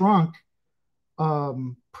it shrunk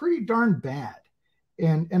pretty darn bad.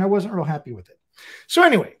 And I wasn't real happy with it. So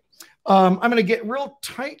anyway, I'm going to get real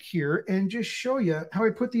tight here and just show you how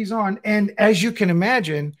I put these on. And as you can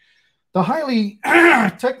imagine, the highly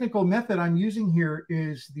technical method I'm using here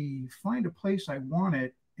is the find a place I want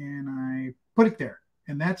it and I put it there.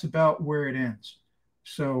 And that's about where it ends.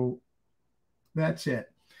 So that's it.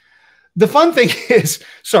 The fun thing is,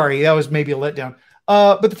 sorry, that was maybe a letdown.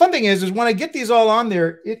 But the fun thing is when I get these all on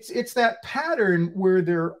there, it's that pattern where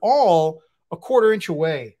they're all a 1/4 inch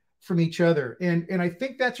away from each other. And I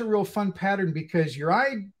think that's a real fun pattern because your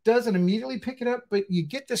eye doesn't immediately pick it up, but you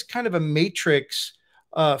get this kind of a matrix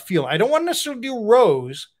feel. I don't want to necessarily do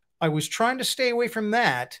rows. I was trying to stay away from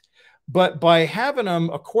that. But by having them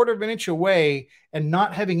a 1/4 of an inch away and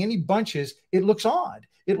not having any bunches, it looks odd.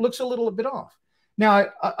 It looks a little bit off. Now,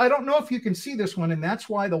 I don't know if you can see this one, and that's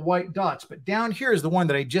why the white dots, but down here is the one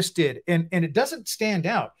that I just did, and it doesn't stand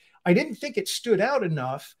out. I didn't think it stood out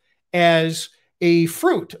enough as a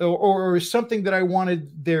fruit or something that I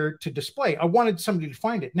wanted there to display. I wanted somebody to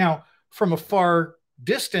find it. Now, from a far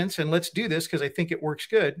distance, and let's do this because I think it works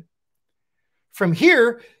good. From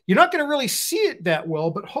here, you're not going to really see it that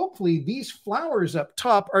well, but hopefully these flowers up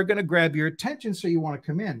top are going to grab your attention so you want to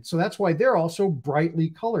come in. So that's why they're also brightly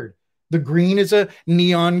colored. The green is a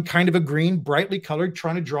neon kind of a green, brightly colored,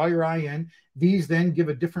 trying to draw your eye in. These then give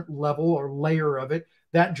a different level or layer of it.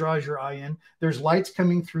 That draws your eye in. There's lights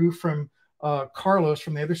coming through from Carlos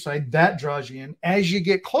from the other side. That draws you in. As you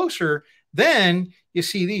get closer, then you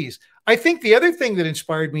see these. I think the other thing that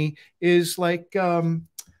inspired me is like, you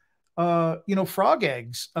know, frog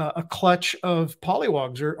eggs, a clutch of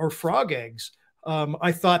pollywogs or frog eggs.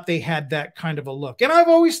 I thought they had that kind of a look. And I've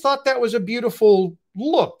always thought that was a beautiful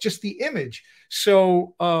look, just the image.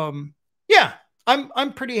 So, yeah,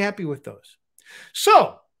 I'm pretty happy with those.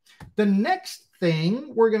 So the next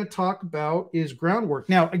thing we're going to talk about is groundwork.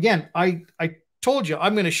 Now, again, I told you,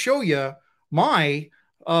 I'm going to show you my,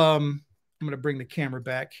 I'm going to bring the camera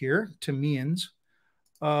back here to Mian's.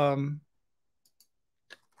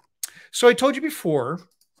 So I told you before,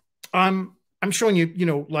 I'm showing you, you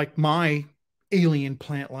know, like my alien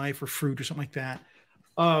plant life or fruit or something like that.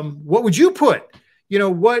 What would you put? You know,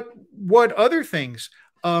 what other things?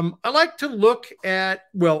 I like to look at,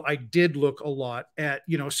 well, I did look a lot at,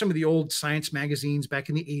 you know, some of the old science magazines back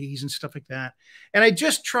in the 80s and stuff like that. And I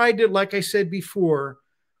just tried to, like I said before,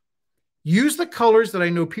 use the colors that I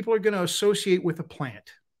know people are going to associate with a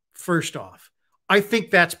plant. First off, I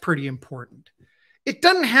think that's pretty important. It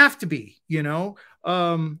doesn't have to be, you know.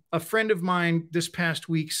 A friend of mine this past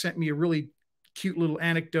week sent me a really cute little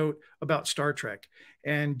anecdote about Star Trek.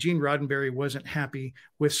 And Gene Roddenberry wasn't happy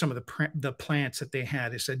with some of the plants that they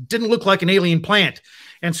had. They said, didn't look like an alien plant.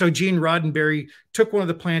 And so Gene Roddenberry took one of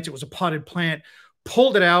the plants. It was a potted plant,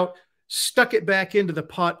 pulled it out, stuck it back into the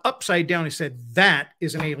pot upside down. He said, that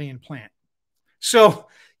is an alien plant. So,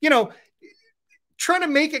 you know, try to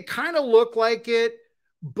make it kind of look like it,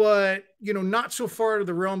 but not so far out of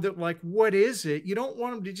the realm that like, what is it? You don't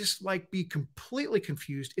want them to just like be completely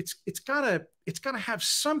confused. It's gotta have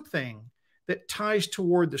something that ties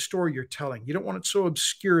toward the story you're telling. You don't want it so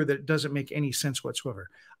obscure that it doesn't make any sense whatsoever,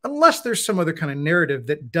 unless there's some other kind of narrative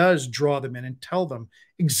that does draw them in and tell them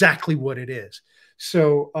exactly what it is.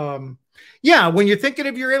 So yeah, when you're thinking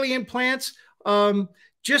of your alien plants,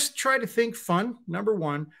 just try to think fun, number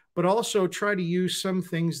one, but also try to use some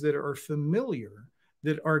things that are familiar,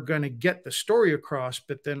 that are going to get the story across,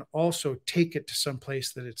 but then also take it to some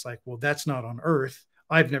place that it's like, well, that's not on Earth.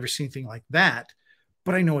 I've never seen anything like that,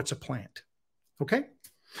 but I know it's a plant. Okay.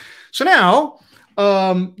 So now,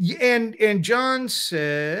 and John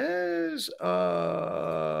says,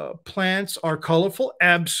 plants are colorful.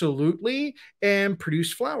 Absolutely. And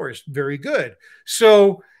produce flowers. Very good.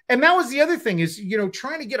 So, and that was the other thing is,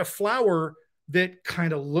 trying to get a flower that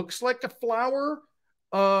kind of looks like a flower.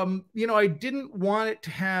 I didn't want it to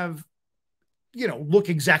have, look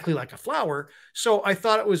exactly like a flower. So I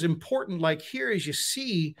thought it was important, like here, as you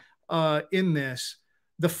see in this,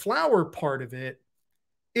 the flower part of it,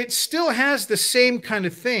 it still has the same kind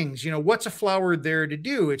of things. What's a flower there to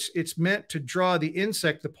do? It's meant to draw the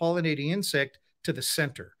insect, the pollinating insect, to the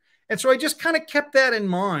center. And so I just kind of kept that in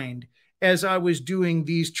mind as I was doing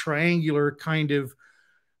these triangular kind of,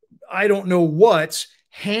 I don't know what's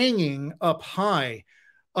hanging up high.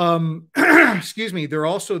 Excuse me.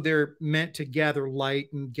 They're meant to gather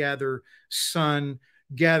light and gather sun,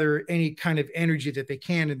 gather any kind of energy that they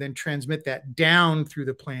can, and then transmit that down through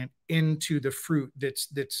the plant into the fruit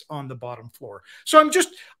that's on the bottom floor. So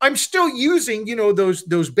I'm still using,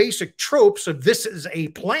 those basic tropes of this is a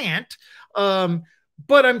plant,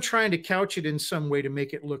 but I'm trying to couch it in some way to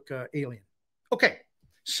make it look alien. Okay,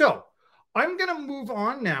 so I'm going to move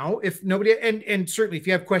on now. If nobody, and certainly if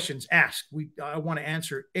you have questions, ask. I want to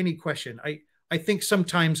answer any question. I think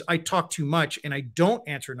sometimes I talk too much and I don't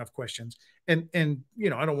answer enough questions, and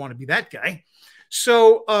I don't want to be that guy.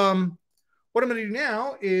 So what I'm going to do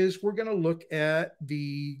now is we're going to look at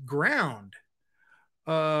the ground.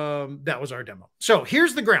 That was our demo. So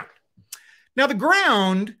here's the ground. Now the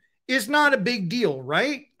ground is not a big deal,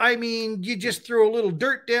 right? I mean, you just throw a little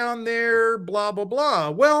dirt down there, blah, blah, blah.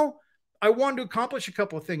 Well, I wanted to accomplish a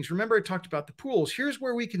couple of things. Remember, I talked about the pools. Here's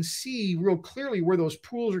where we can see real clearly where those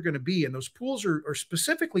pools are going to be. And those pools are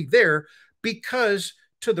specifically there because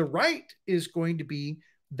to the right is going to be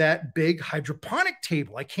that big hydroponic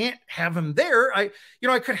table. I can't have them there. I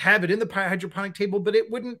could have it in the hydroponic table, but it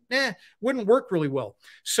wouldn't work really well.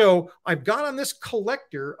 So I've got on this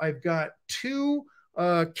collector, I've got two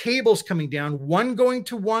cables coming down, one going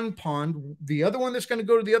to one pond, the other one that's going to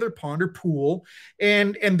go to the other pond or pool.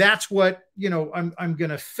 And that's what, I'm going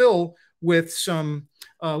to fill with some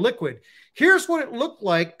liquid. Here's what it looked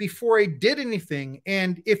like before I did anything.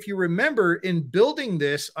 And if you remember in building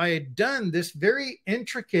this, I had done this very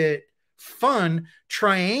intricate, fun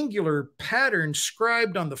triangular pattern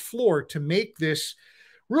scribed on the floor to make this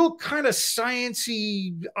real kind of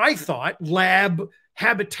sciencey, I thought, lab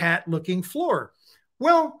habitat looking floor.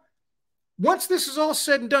 Well, once this is all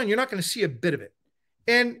said and done, you're not going to see a bit of it.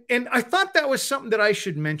 And I thought that was something that I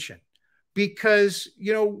should mention because,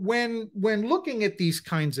 when looking at these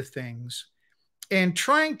kinds of things and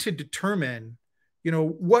trying to determine,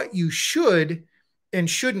 what you should and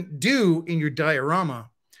shouldn't do in your diorama,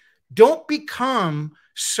 don't become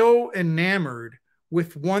so enamored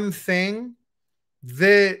with one thing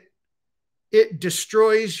that it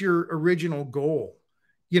destroys your original goal.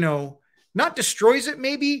 Not destroys it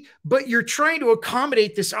maybe, but you're trying to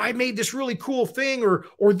accommodate this. I made this really cool thing,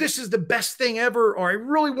 or this is the best thing ever, or I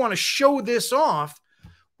really want to show this off.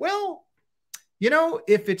 Well,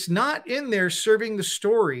 if it's not in there serving the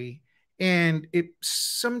story, and it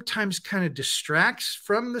sometimes kind of distracts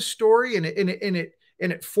from the story, and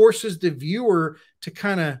it forces the viewer to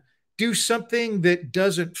kind of do something that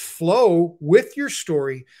doesn't flow with your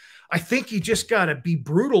story, I think you just got to be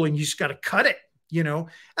brutal and you just got to cut it. And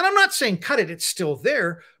I'm not saying cut it, it's still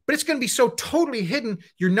there, but it's going to be so totally hidden,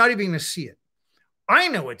 you're not even going to see it. I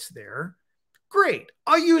know it's there. Great.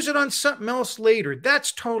 I'll use it on something else later.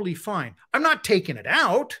 That's totally fine. I'm not taking it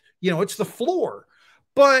out. It's the floor.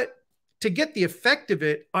 But to get the effect of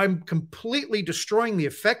it, I'm completely destroying the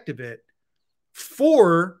effect of it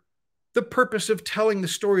for the purpose of telling the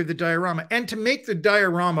story of the diorama and to make the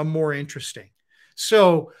diorama more interesting.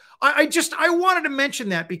 So I wanted to mention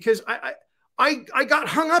that because I got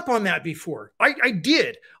hung up on that before. I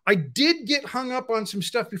did get hung up on some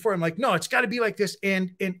stuff before. I'm like, no, it's got to be like this.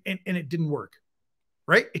 And it didn't work,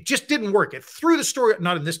 right? It just didn't work. It threw the story,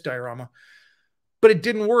 not in this diorama, but it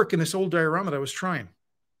didn't work in this old diorama that I was trying.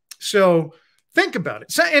 So Think about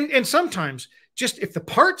it. So, and sometimes just if the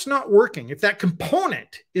part's not working, if that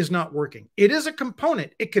component is not working, it is a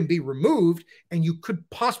component. It can be removed and you could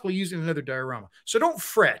possibly use it in another diorama. So don't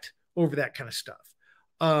fret over that kind of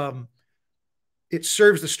stuff. It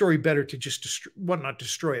serves the story better to just not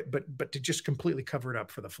destroy it, but to just completely cover it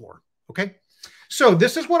up for the floor. Okay. So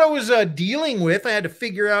this is what I was dealing with. I had to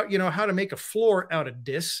figure out, how to make a floor out of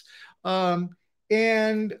this.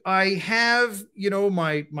 And I have,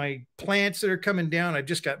 my plants that are coming down. I've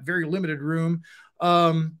just got very limited room.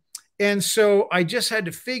 And so I just had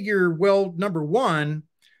to figure, well, number one,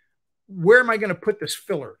 where am I going to put this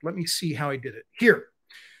filler? Let me see how I did it here.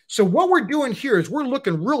 So what we're doing here is we're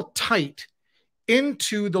looking real tight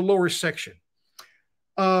into the lower section.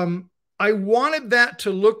 I wanted that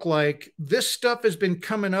to look like this stuff has been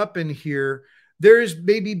coming up in here. There's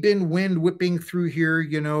maybe been wind whipping through here.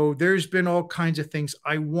 There's been all kinds of things.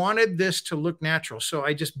 I wanted this to look natural. So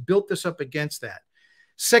I just built this up against that.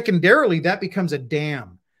 Secondarily, that becomes a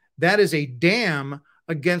dam. That is a dam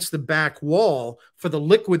against the back wall for the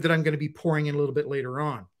liquid that I'm going to be pouring in a little bit later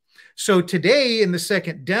on. So today in the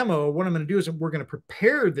second demo, what I'm going to do is we're going to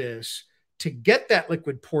prepare this to get that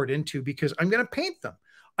liquid poured into, because I'm going to paint them.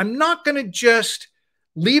 I'm not going to just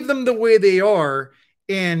leave them the way they are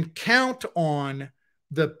and count on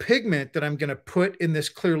the pigment that I'm going to put in this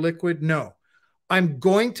clear liquid. No, I'm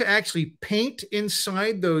going to actually paint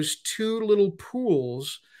inside those two little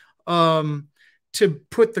pools to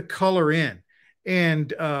put the color in.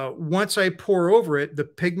 And once I pour over it, the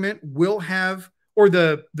pigment will have, or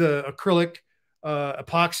the acrylic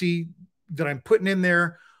epoxy that I'm putting in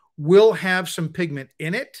there will have some pigment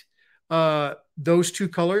in it, those two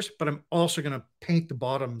colors, but I'm also going to paint the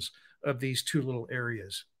bottoms of these two little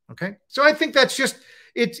areas. Okay. So I think that's just,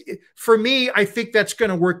 for me, I think that's going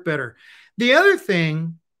to work better. The other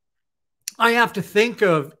thing I have to think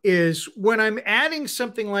of is when I'm adding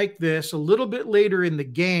something like this a little bit later in the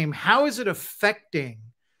game, how is it affecting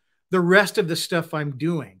the rest of the stuff I'm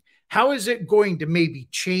doing? How is it going to maybe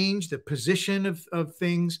change the position of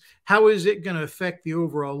things? How is it going to affect the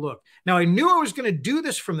overall look? Now, I knew I was going to do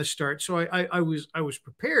this from the start, so I was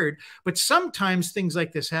prepared, but sometimes things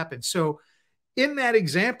like this happen. So in that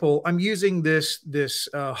example, I'm using this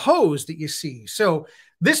hose that you see. So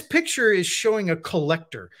this picture is showing a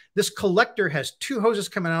collector. This collector has two hoses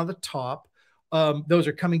coming out of the top. Those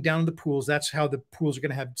are coming down to the pools. That's how the pools are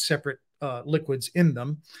going to have separate liquids in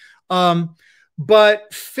them.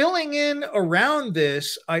 But filling in around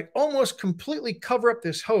this, I almost completely cover up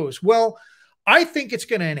this hose. Well, I think it's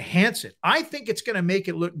going to enhance it. I think it's going to make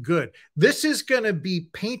it look good. This is going to be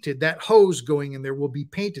painted. That hose going in there will be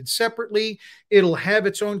painted separately. It'll have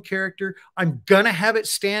its own character. I'm going to have it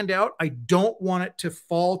stand out. I don't want it to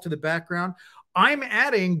fall to the background. I'm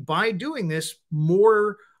adding, by doing this,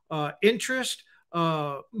 more interest,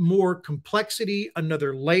 more complexity,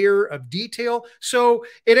 another layer of detail. So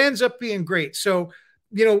it ends up being great. So,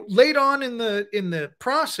 late on in the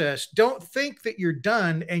process, don't think that you're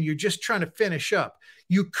done and you're just trying to finish up.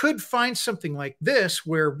 You could find something like this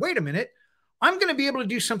where, wait a minute, I'm going to be able to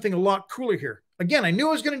do something a lot cooler here. Again, I knew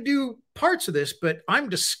I was going to do parts of this, but I'm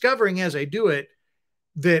discovering as I do it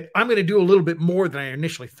that I'm going to do a little bit more than I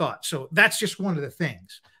initially thought. So that's just one of the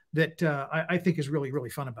things that I think is really, really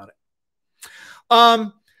fun about it.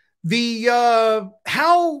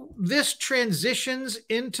 How this transitions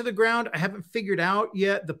into the ground, I haven't figured out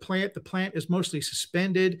yet. The plant is mostly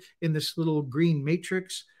suspended in this little green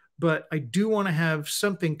matrix, but I do want to have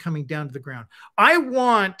something coming down to the ground. I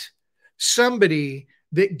want somebody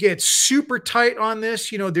that gets super tight on this.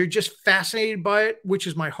 They're just fascinated by it, which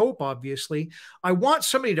is my hope, obviously. I want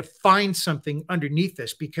somebody to find something underneath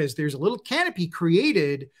this, because there's a little canopy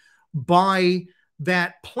created by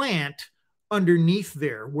that plant underneath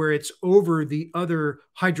there, where it's over the other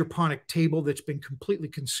hydroponic table that's been completely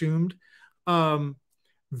consumed. So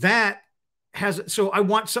I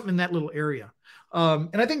want something in that little area.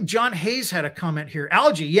 And I think John Hayes had a comment here.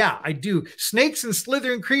 Algae, yeah, I do. Snakes and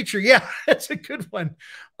slithering creature, yeah, that's a good one.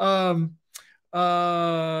 You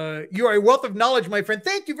are a wealth of knowledge, my friend.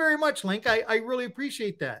 Thank you very much, Link. I really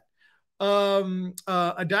appreciate that.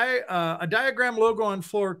 A diagram logo on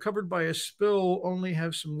floor covered by a spill only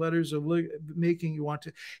have some letters of making you want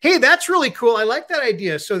to. Hey, that's really cool. I like that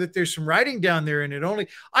idea, so that there's some writing down there and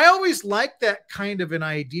I always like that kind of an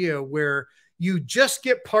idea where you just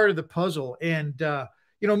get part of the puzzle, and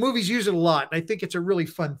movies use it a lot. I think it's a really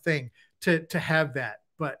fun thing to have that.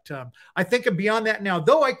 But I think I'm beyond that now,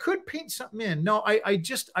 though. I could paint something in. No, I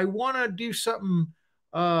want to do something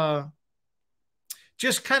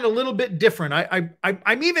just kind of a little bit different.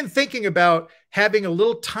 I'm even thinking about having a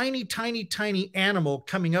little tiny, tiny, tiny animal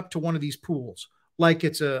coming up to one of these pools, like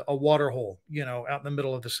it's a water hole, you know, out in the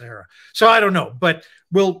middle of the Sahara. So I don't know, but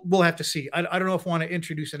we'll have to see. I don't know if I want to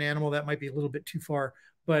introduce an animal. That might be a little bit too far,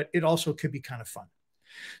 but it also could be kind of fun.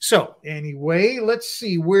 So anyway, let's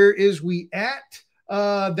see, where is we at?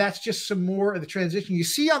 That's just some more of the transition. You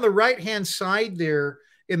see on the right-hand side there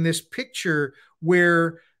in this picture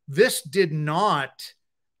where this did not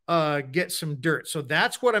get some dirt. So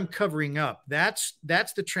that's what I'm covering up. That's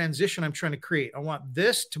the transition I'm trying to create. I want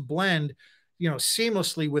this to blend, you know,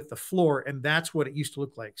 seamlessly with the floor, and that's what it used to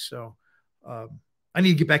look like. So I need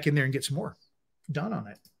to get back in there and get some more done on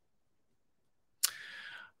it.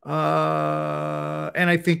 And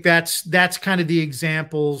I think that's kind of the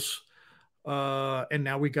examples. And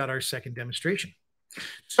now we got our second demonstration.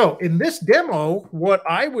 So in this demo, what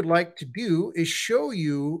I would like to do is show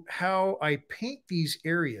you how I paint these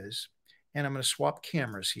areas. And I'm going to swap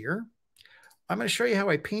cameras here. I'm going to show you how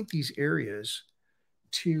I paint these areas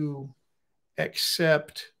to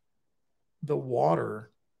accept the water,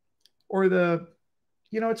 or the,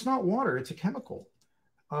 you know, it's not water, it's a chemical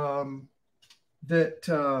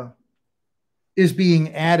that is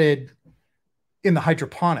being added in the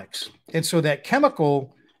hydroponics. And so that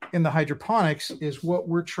chemical in the hydroponics is what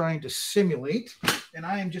we're trying to simulate. And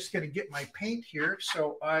I am just going to get my paint here.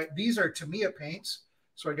 So these are Tamiya paints.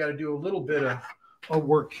 So I got to do a little bit of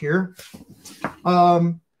work here.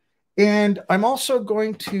 And I'm also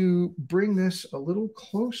going to bring this a little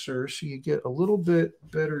closer so you get a little bit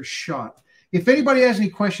better shot. If anybody has any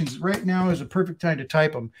questions, right now is a perfect time to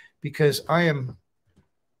type them, because I am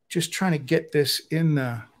just trying to get this in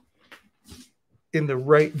the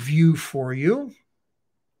right view for you.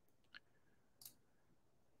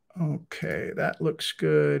 Okay, that looks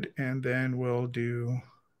good. And then we'll do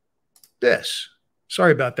this.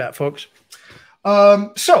 Sorry about that, folks.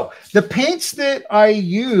 So the paints that I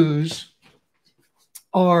use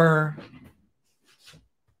are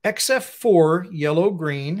XF4 yellow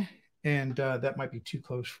green, and that might be too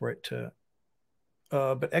close for it to,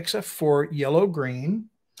 but XF4 yellow green,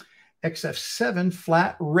 XF7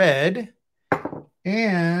 flat red,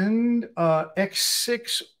 and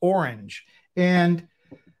X6 orange. And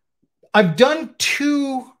I've done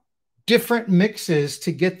two different mixes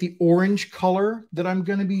to get the orange color that I'm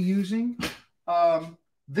going to be using.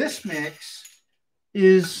 This mix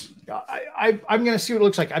is, I'm going to see what it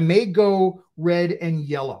looks like. I may go red and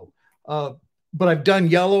yellow, but I've done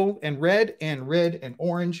yellow and red and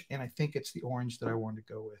orange, and I think it's the orange that I want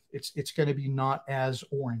to go with. It's going to be not as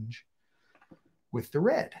orange with the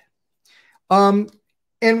red.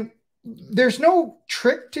 And there's no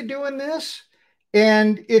trick to doing this,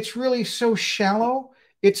 and it's really so shallow.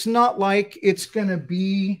 It's not like it's going to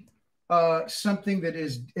be something that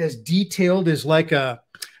is as detailed as like a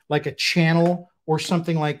channel or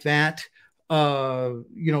something like that. You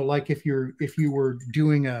know, like if you were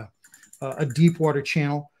doing a deep water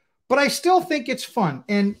channel. But I still think it's fun.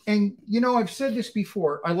 And you know, I've said this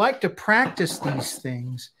before, I like to practice these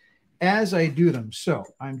things as I do them. So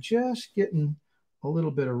I'm just getting a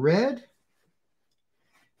little bit of red,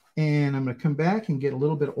 and I'm going to come back and get a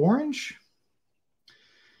little bit of orange.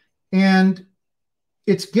 And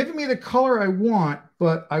it's giving me the color I want,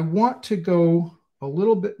 but I want to go a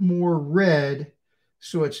little bit more red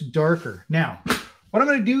so it's darker. Now, what I'm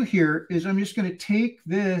going to do here is I'm just going to take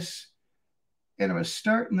this and I'm going to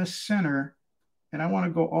start in the center, and I want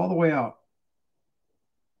to go all the way out.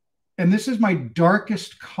 And this is my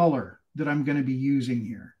darkest color that I'm going to be using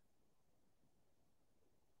here.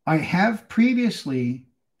 I have previously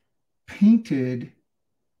painted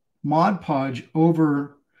Mod Podge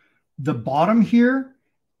over the bottom here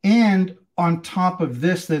and on top of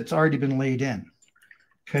this that's already been laid in.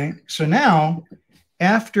 Okay, so now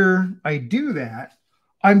after I do that,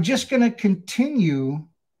 I'm just going to continue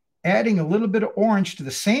adding a little bit of orange to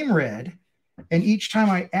the same red. And each time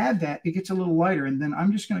I add that, it gets a little lighter. And then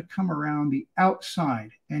I'm just going to come around the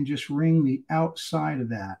outside and just ring the outside of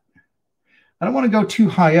that. I don't want to go too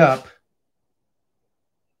high up.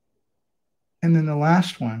 And then the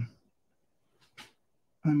last one,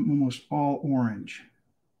 I'm almost all orange.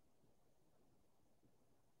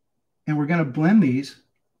 And we're going to blend these.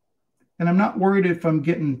 And I'm not worried if I'm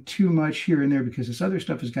getting too much here and there, because this other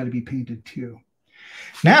stuff has got to be painted too.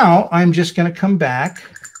 Now I'm just going to come back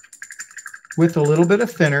with a little bit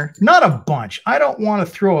of thinner, not a bunch. I don't want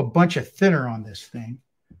to throw a bunch of thinner on this thing,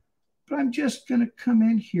 but I'm just going to come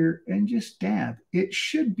in here and just dab. It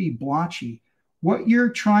should be blotchy. What you're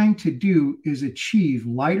trying to do is achieve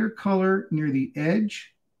lighter color near the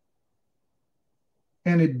edge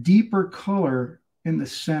and a deeper color in the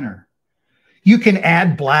center. You can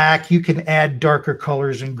add black, you can add darker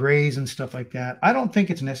colors and grays and stuff like that. I don't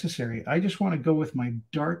think it's necessary. I just want to go with my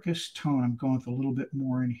darkest tone. I'm going with a little bit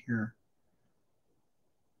more in here.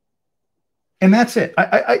 And that's it.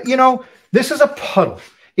 You know, this is a puddle.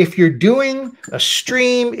 If you're doing a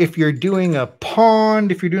stream, if you're doing a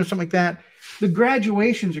pond, if you're doing something like that, the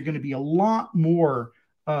graduations are going to be a lot more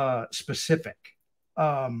specific.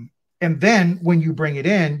 And then when you bring it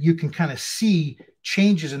in, you can kind of see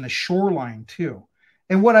changes in the shoreline too.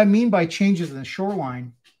 And what I mean by changes in the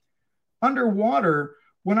shoreline, underwater,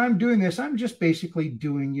 when I'm doing this, I'm just basically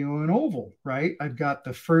doing, you know, an oval, right? I've got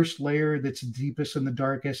the first layer that's deepest and the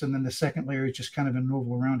darkest, and then the second layer is just kind of an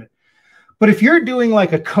oval around it. But if you're doing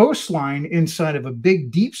like a coastline inside of a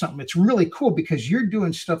big deep something, it's really cool because you're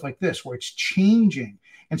doing stuff like this where it's changing.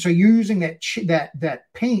 And so you're using that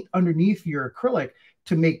paint underneath your acrylic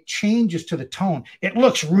to make changes to the tone. It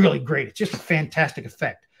looks really great. It's just a fantastic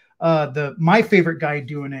effect. My favorite guy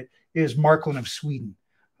doing it is Marklin of Sweden.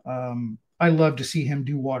 I love to see him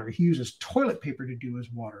do water. He uses toilet paper to do his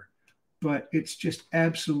water, but it's just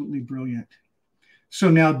absolutely brilliant. So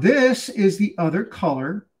now this is the other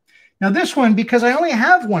color. Now this one, because I only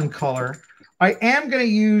have one color, I am going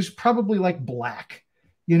to use probably like black.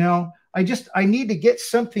 You know, I need to get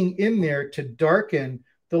something in there to darken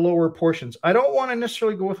the lower portions. I don't want to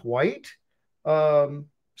necessarily go with white. So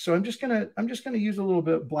I'm just gonna use a little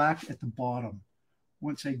bit of black at the bottom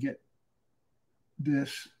once I get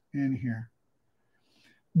this in here.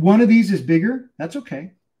 One of these is bigger. That's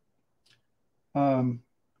okay.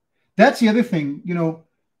 That's the other thing, you know,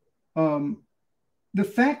 the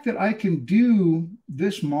fact that I can do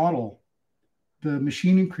this model, the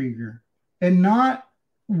Maschinen Krieger, and not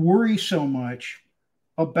worry so much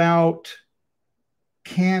about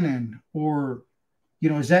canon or, you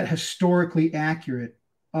know, is that historically accurate?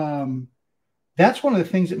 That's one of the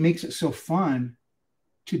things that makes it so fun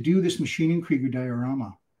to do this Maschinen Krieger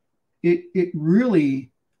diorama. It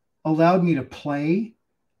really allowed me to play,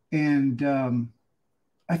 and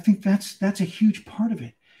I think that's a huge part of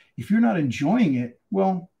it. If you're not enjoying it,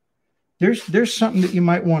 well, there's something that you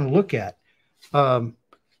might want to look at.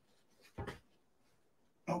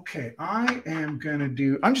 Okay, I'm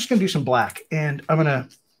just gonna do some black, and I'm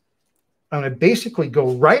gonna basically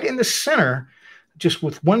go right in the center, just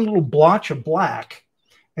with one little blotch of black,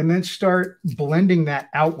 and then start blending that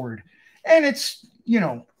outward. And it's, you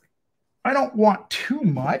know, I don't want too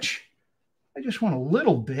much. I just want a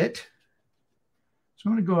little bit. So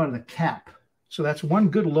I'm going to go out of the cap. So that's one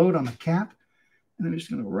good load on the cap. And then I'm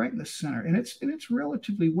just going to go right in the center. And it's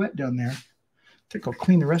relatively wet down there. I think I'll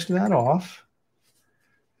clean the rest of that off.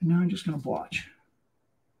 And now I'm just going to blotch.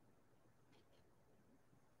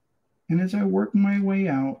 And as I work my way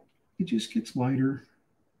out, it just gets lighter.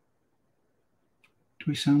 Do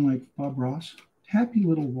we sound like Bob Ross? Happy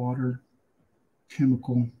little water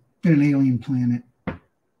chemical in an alien planet.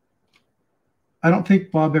 I don't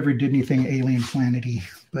think Bob ever did anything alien planet-y,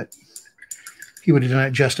 but he would have done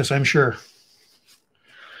it justice, I'm sure.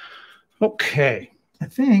 Okay, I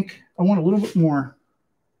think I want a little bit more,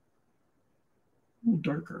 a little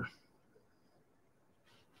darker.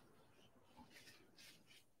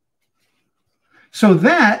 So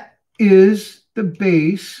that is the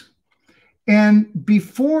base. And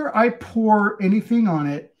before I pour anything on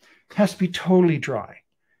it, it has to be totally dry.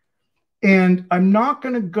 And I'm not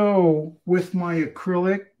going to go with my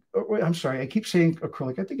acrylic. I'm sorry, I keep saying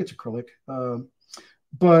acrylic. I think it's acrylic.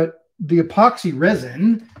 But the epoxy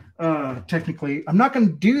resin, technically, I'm not going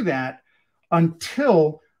to do that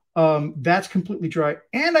until that's completely dry.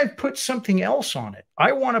 And I've put something else on it.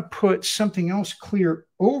 I want to put something else clear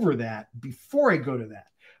over that before I go to that.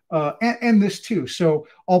 And this too. So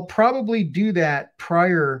I'll probably do that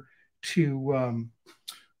prior to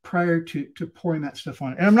pouring that stuff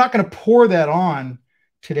on. And I'm not going to pour that on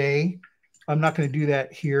today. I'm not going to do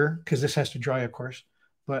that here because this has to dry, of course.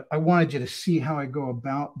 But I wanted you to see how I go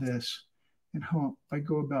about this and how I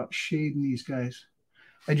go about shading these guys.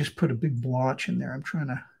 I just put a big blotch in there. I'm trying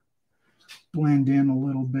to blend in a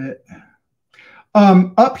little bit.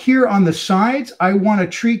 Up here on the sides, I want to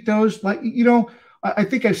treat those like, you know, I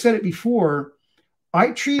think I've said it before.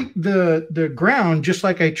 I treat the ground just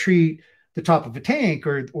like I treat the top of a tank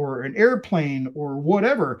or an airplane or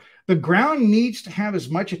whatever. The ground needs to have as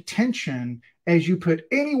much attention as you put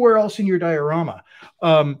anywhere else in your diorama.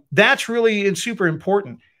 That's really super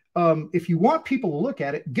important. If you want people to look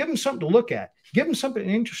at it, give them something to look at. Give them something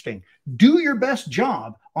interesting. Do your best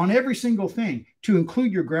job on every single thing to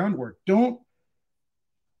include your groundwork. There's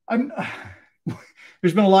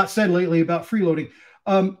been a lot said lately about freeloading.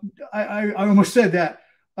 I almost said that.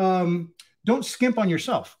 don't skimp on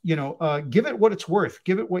yourself. Give it what it's worth.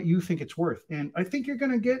 Give it what you think it's worth. And I think you're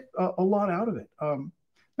going to get a lot out of it.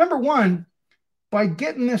 Number one, by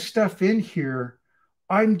getting this stuff in here,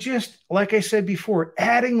 I'm just, like I said before,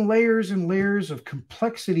 adding layers and layers of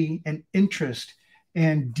complexity and interest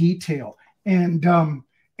and detail. And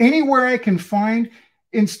anywhere I can find,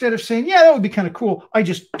 instead of saying, yeah, that would be kind of cool, I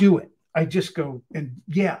just do it. I just go and,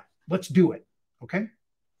 yeah, let's do it. Okay.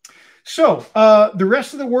 So the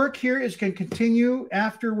rest of the work here is going to continue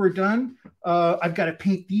after we're done. I've got to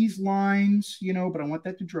paint these lines, but I want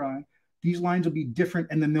that to dry. These lines will be different,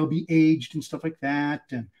 and then they'll be aged and stuff like that.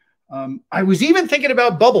 And I was even thinking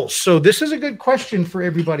about bubbles. So this is a good question for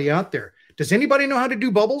everybody out there. Does anybody know how to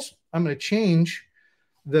do bubbles? I'm going to change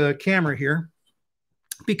the camera here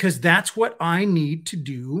because that's what I need to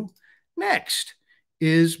do next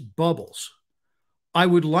is bubbles. I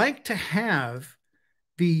would like to have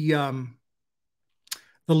the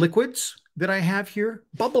liquids that I have here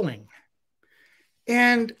bubbling.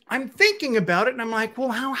 And I'm thinking about it and I'm like,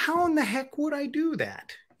 well, how in the heck would I do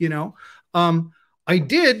that? I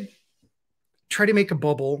did try to make a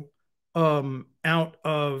bubble out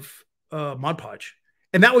of Mod Podge,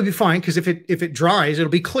 and that would be fine because if it dries,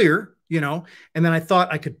 it'll be clear, and then I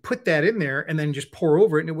thought I could put that in there and then just pour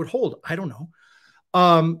over it and it would hold. I don't know.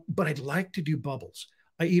 But I'd like to do bubbles.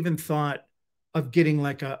 I even thought of getting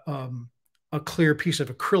like a clear piece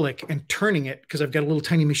of acrylic and turning it, because I've got a little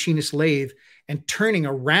tiny machinist lathe, and turning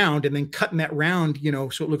around and then cutting that round,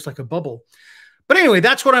 so it looks like a bubble. But anyway,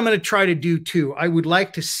 that's what I'm going to try to do too. I would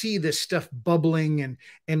like to see this stuff bubbling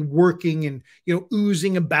and working and,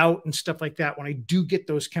 oozing about and stuff like that when I do get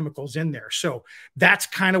those chemicals in there. So that's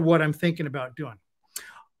kind of what I'm thinking about doing.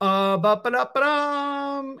 And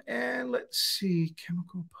let's see,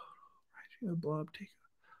 chemical blob take.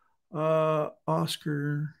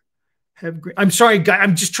 Oscar have green. I'm sorry, guys.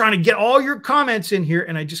 I'm just trying to get all your comments in here,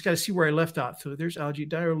 and I just got to see where I left off. So there's algae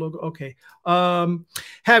dire logo. Okay.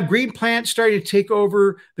 Have green plants started to take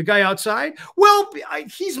over the guy outside? Well,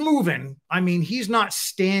 he's moving. I mean, he's not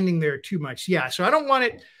standing there too much. Yeah. So I don't want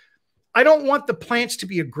it. I don't want the plants to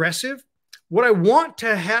be aggressive. What I want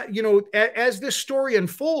to have, as this story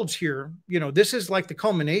unfolds here, this is like the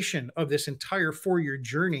culmination of this entire 4-year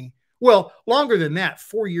journey. Well, longer than that,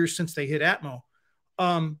 4 years since they hit Atmo.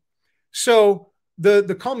 So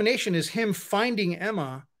the culmination is him finding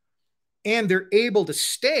Emma, and they're able to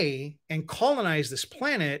stay and colonize this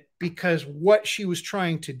planet because what she was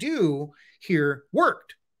trying to do here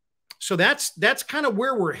worked. So that's kind of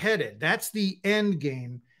where we're headed. That's the end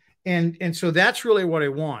game. And so that's really what I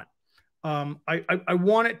want. I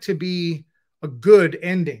want it to be a good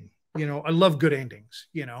ending. I love good endings,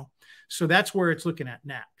 so that's where it's looking at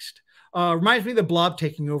next. Reminds me of the blob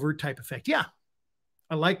taking over type effect. Yeah,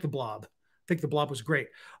 I like the blob. I think the blob was great.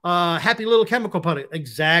 Happy little chemical puddle.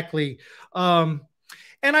 Exactly. And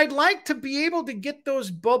I'd like to be able to get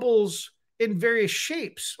those bubbles in various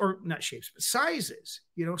shapes, or not shapes, but sizes,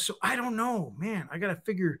 so I don't know, man, I got to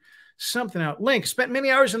figure something out. Link, spent many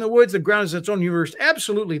hours in the woods. The ground is its own universe.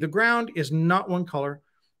 Absolutely. The ground is not one color.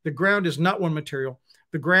 The ground is not one material.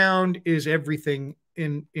 The ground is everything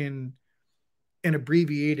in an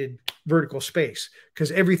abbreviated vertical space,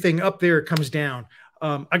 because everything up there comes down.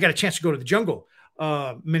 I got a chance to go to the jungle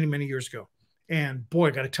many, many years ago. And boy,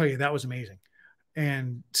 I got to tell you, that was amazing.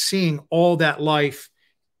 And seeing all that life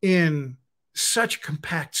in such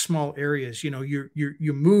compact, small areas,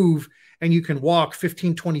 you move and you can walk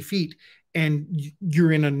 15, 20 feet and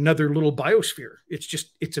you're in another little biosphere.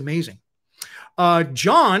 It's amazing.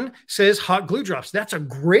 John says hot glue drops. That's a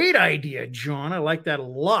great idea, John. I like that a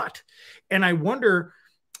lot. And I wonder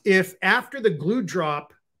if after the glue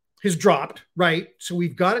drop has dropped, right? So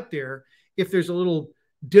we've got it there. If there's a little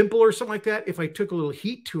dimple or something like that, if I took a little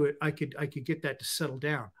heat to it, I could get that to settle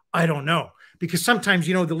down. I don't know, because sometimes,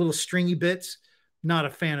 the little stringy bits, not a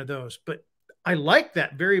fan of those, but I like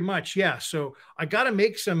that very much. Yeah. So I got to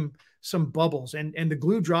make some bubbles, and the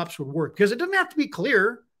glue drops would work, because it doesn't have to be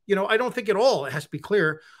clear. I don't think at all it has to be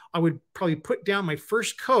clear. I would probably put down my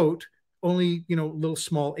first coat, only, little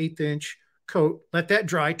small 1/8 inch coat, let that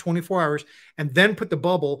dry 24 hours, and then put the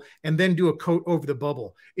bubble, and then do a coat over the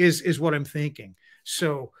bubble is what I'm thinking.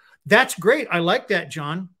 So that's great. I like that,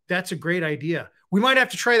 John. That's a great idea. We might have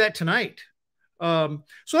to try that tonight. So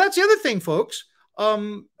that's the other thing, folks.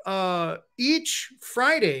 Each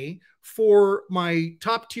Friday for my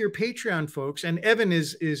top tier Patreon folks, and Evan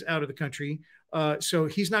is out of the country, so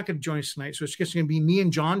he's not going to join us tonight. So it's just going to be me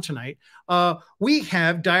and John tonight. We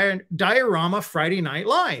have Diorama Friday Night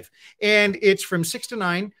Live, and it's from 6 to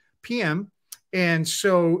 9 p.m. And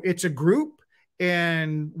so it's a group,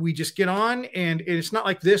 and we just get on, and it's not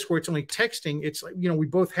like this where it's only texting. It's like, we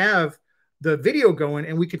both have the video going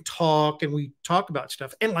and we can talk, and we talk about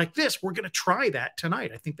stuff. And like this, we're going to try that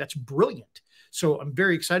tonight. I think that's brilliant. So I'm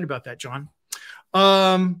very excited about that, John.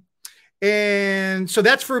 And so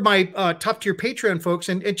that's for my top tier Patreon folks,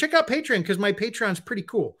 and check out Patreon, because my Patreon's pretty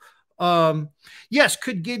cool. Yes,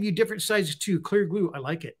 could give you different sizes too. Clear glue. I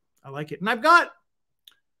like it. I like it. And I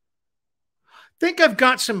think I've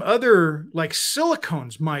got some other, like,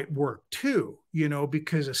 silicones might work too,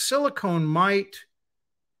 because a silicone might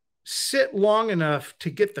sit long enough to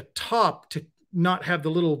get the top to not have the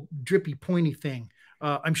little drippy pointy thing.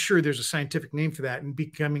 I'm sure there's a scientific name for that, and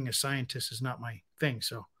becoming a scientist is not my thing,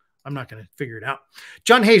 so I'm not going to figure it out.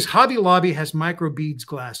 John Hayes, Hobby Lobby has micro beads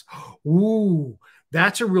glass. Ooh,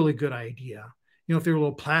 that's a really good idea. If they're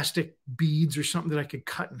little plastic beads or something that I could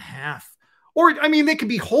cut in half, or, I mean, they could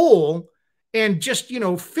be whole and just,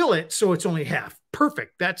 fill it so it's only half.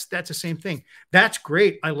 Perfect. That's the same thing. That's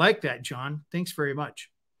great. I like that, John. Thanks very much.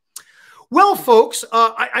 Well, folks,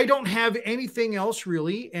 I don't have anything else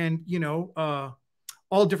really. And,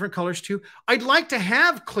 all different colors too. I'd like to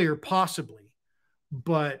have clear possibly,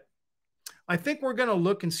 but I think we're going to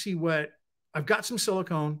look and see what I've got, some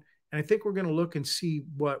silicone, and I think we're going to look and see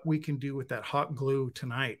what we can do with that hot glue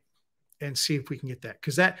tonight, and see if we can get that.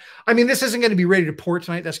 Because this isn't going to be ready to pour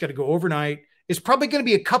tonight. That's got to go overnight. It's probably going to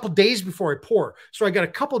be a couple days before I pour. So I got a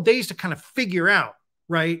couple days to kind of figure out,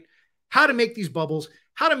 right, how to make these bubbles,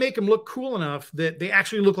 how to make them look cool enough that they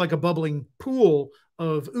actually look like a bubbling pool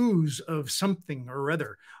of ooze of something or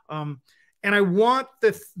other. And I want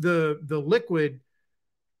the liquid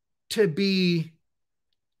to be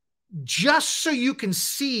just so you can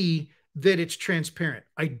see that it's transparent.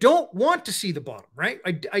 I don't want to see the bottom, right?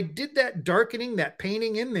 I did that darkening, that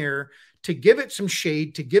painting in there to give it some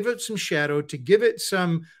shade, to give it some shadow, to give it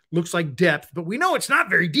some, looks like depth, but we know it's not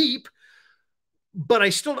very deep. But I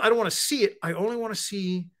don't want to see it. I only want to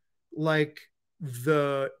see, like,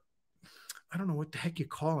 I don't know what the heck you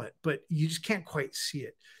call it, but you just can't quite see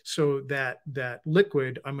it. So that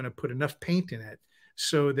liquid, I'm going to put enough paint in it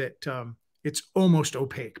so that it's almost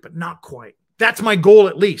opaque, but not quite. That's my goal,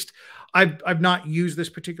 at least. I've not used this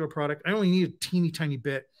particular product. I only need a teeny tiny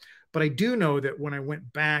bit, but I do know that when I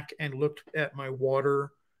went back and looked at my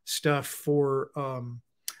water stuff for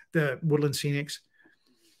the Woodland Scenics,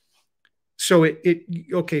 so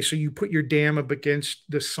okay, so you put your dam up against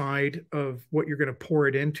the side of what you're going to pour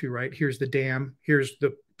it into, right? Here's the dam. Here's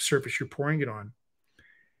the surface you're pouring it on.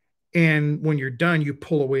 And when you're done, you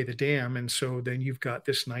pull away the dam. And so then you've got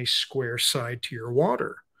this nice square side to your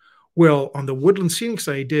water. Well, on the Woodland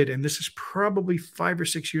Scenics I did, and this is probably 5 or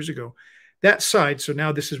 6 years ago, that side, so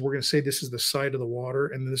now we're going to say this is the side of the water,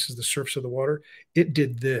 and this is the surface of the water. It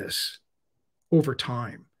did this over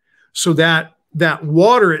time. So that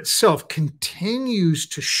water itself continues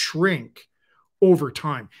to shrink over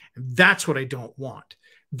time. And that's what I don't want.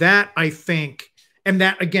 That, I think, and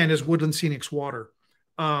that again is Woodland Scenics water.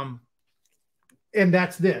 And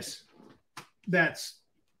that's this. That's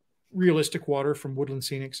realistic water from Woodland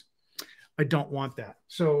Scenics. I don't want that.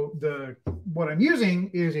 So what I'm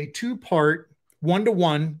using is a 2-part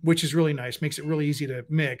 1-to-1, which is really nice. Makes it really easy to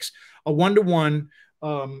mix. A 1-to-1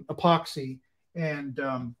 epoxy, and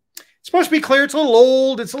it's supposed to be clear. It's a little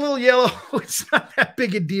old. It's a little yellow. It's not that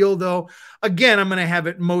big a deal, though. Again, I'm going to have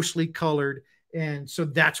it mostly colored. And so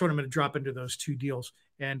that's what I'm going to drop into those 2 deals.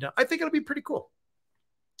 And I think it'll be pretty cool.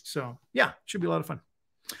 So, yeah, should be a lot of fun.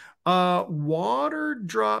 Water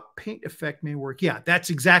drop paint effect may work. Yeah, that's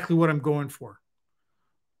exactly what I'm going for.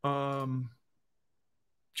 John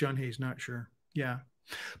Hayes, not sure. Yeah.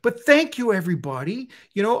 But thank you, everybody.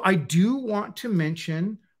 I do want to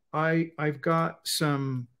mention I've got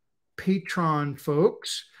some Patreon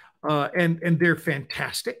folks, and they're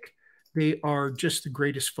fantastic. They are just the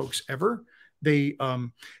greatest folks ever. They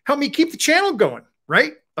help me keep the channel going,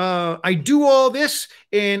 right? I do all this,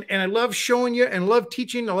 and I love showing you, and love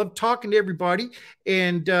teaching. I love talking to everybody.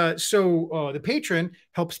 And so the patron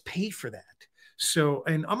helps pay for that. So,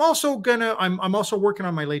 and I'm also working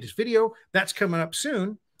on my latest video that's coming up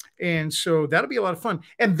soon. And so that'll be a lot of fun.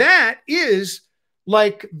 And that is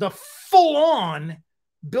like the full on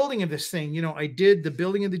building of this thing. I did the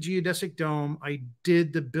building of the Geodesic Dome. I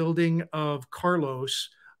did the building of Carlos,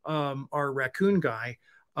 our raccoon guy.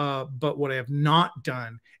 But what I have not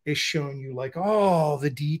done is shown you like all the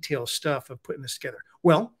detail stuff of putting this together.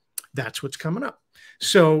 Well, that's what's coming up.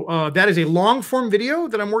 So that is a long form video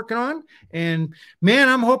that I'm working on, and man,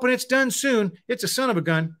 I'm hoping it's done soon. It's a son of a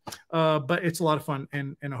gun, but it's a lot of fun,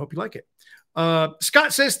 and I hope you like it.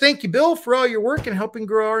 Scott says, thank you, Bill, for all your work and helping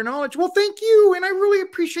grow our knowledge. Well, thank you. And I really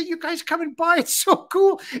appreciate you guys coming by. It's so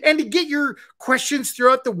cool. And to get your questions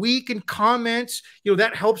throughout the week and comments,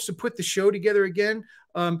 that helps to put the show together again.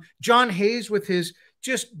 John Hayes with his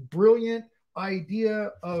just brilliant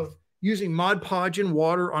idea of using Mod Podge and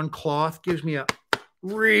water on cloth gives me a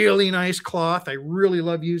really nice cloth. I really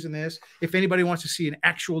love using this. If anybody wants to see an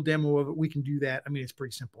actual demo of it, we can do that. I mean, it's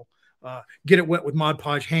pretty simple. Get it wet with Mod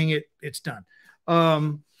Podge, hang it, it's done.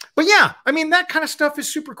 But yeah, I mean, that kind of stuff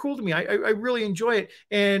is super cool to me. I really enjoy it.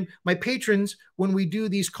 And my patrons, when we do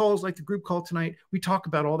these calls like the group call tonight, we talk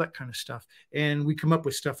about all that kind of stuff, and we come up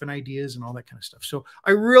with stuff and ideas and all that kind of stuff. So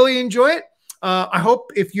I really enjoy it. I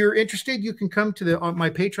hope if you're interested, you can come to on my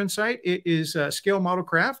Patreon site. It is Scale Model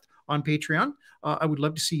Craft on Patreon. I would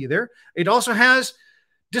love to see you there. It also has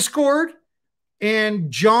Discord, and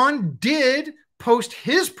John did post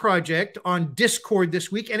his project on Discord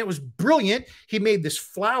this week, and it was brilliant. He made this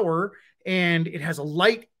flower, and it has a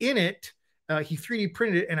light in it. He 3D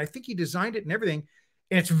printed it, and I think he designed it and everything,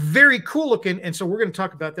 and it's very cool looking. And so we're going to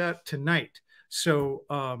talk about that tonight. So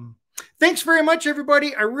thanks very much,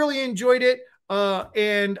 everybody. I really enjoyed it,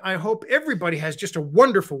 and I hope everybody has just a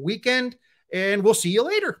wonderful weekend, and we'll see you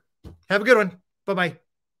later. Have a good one. Bye-bye.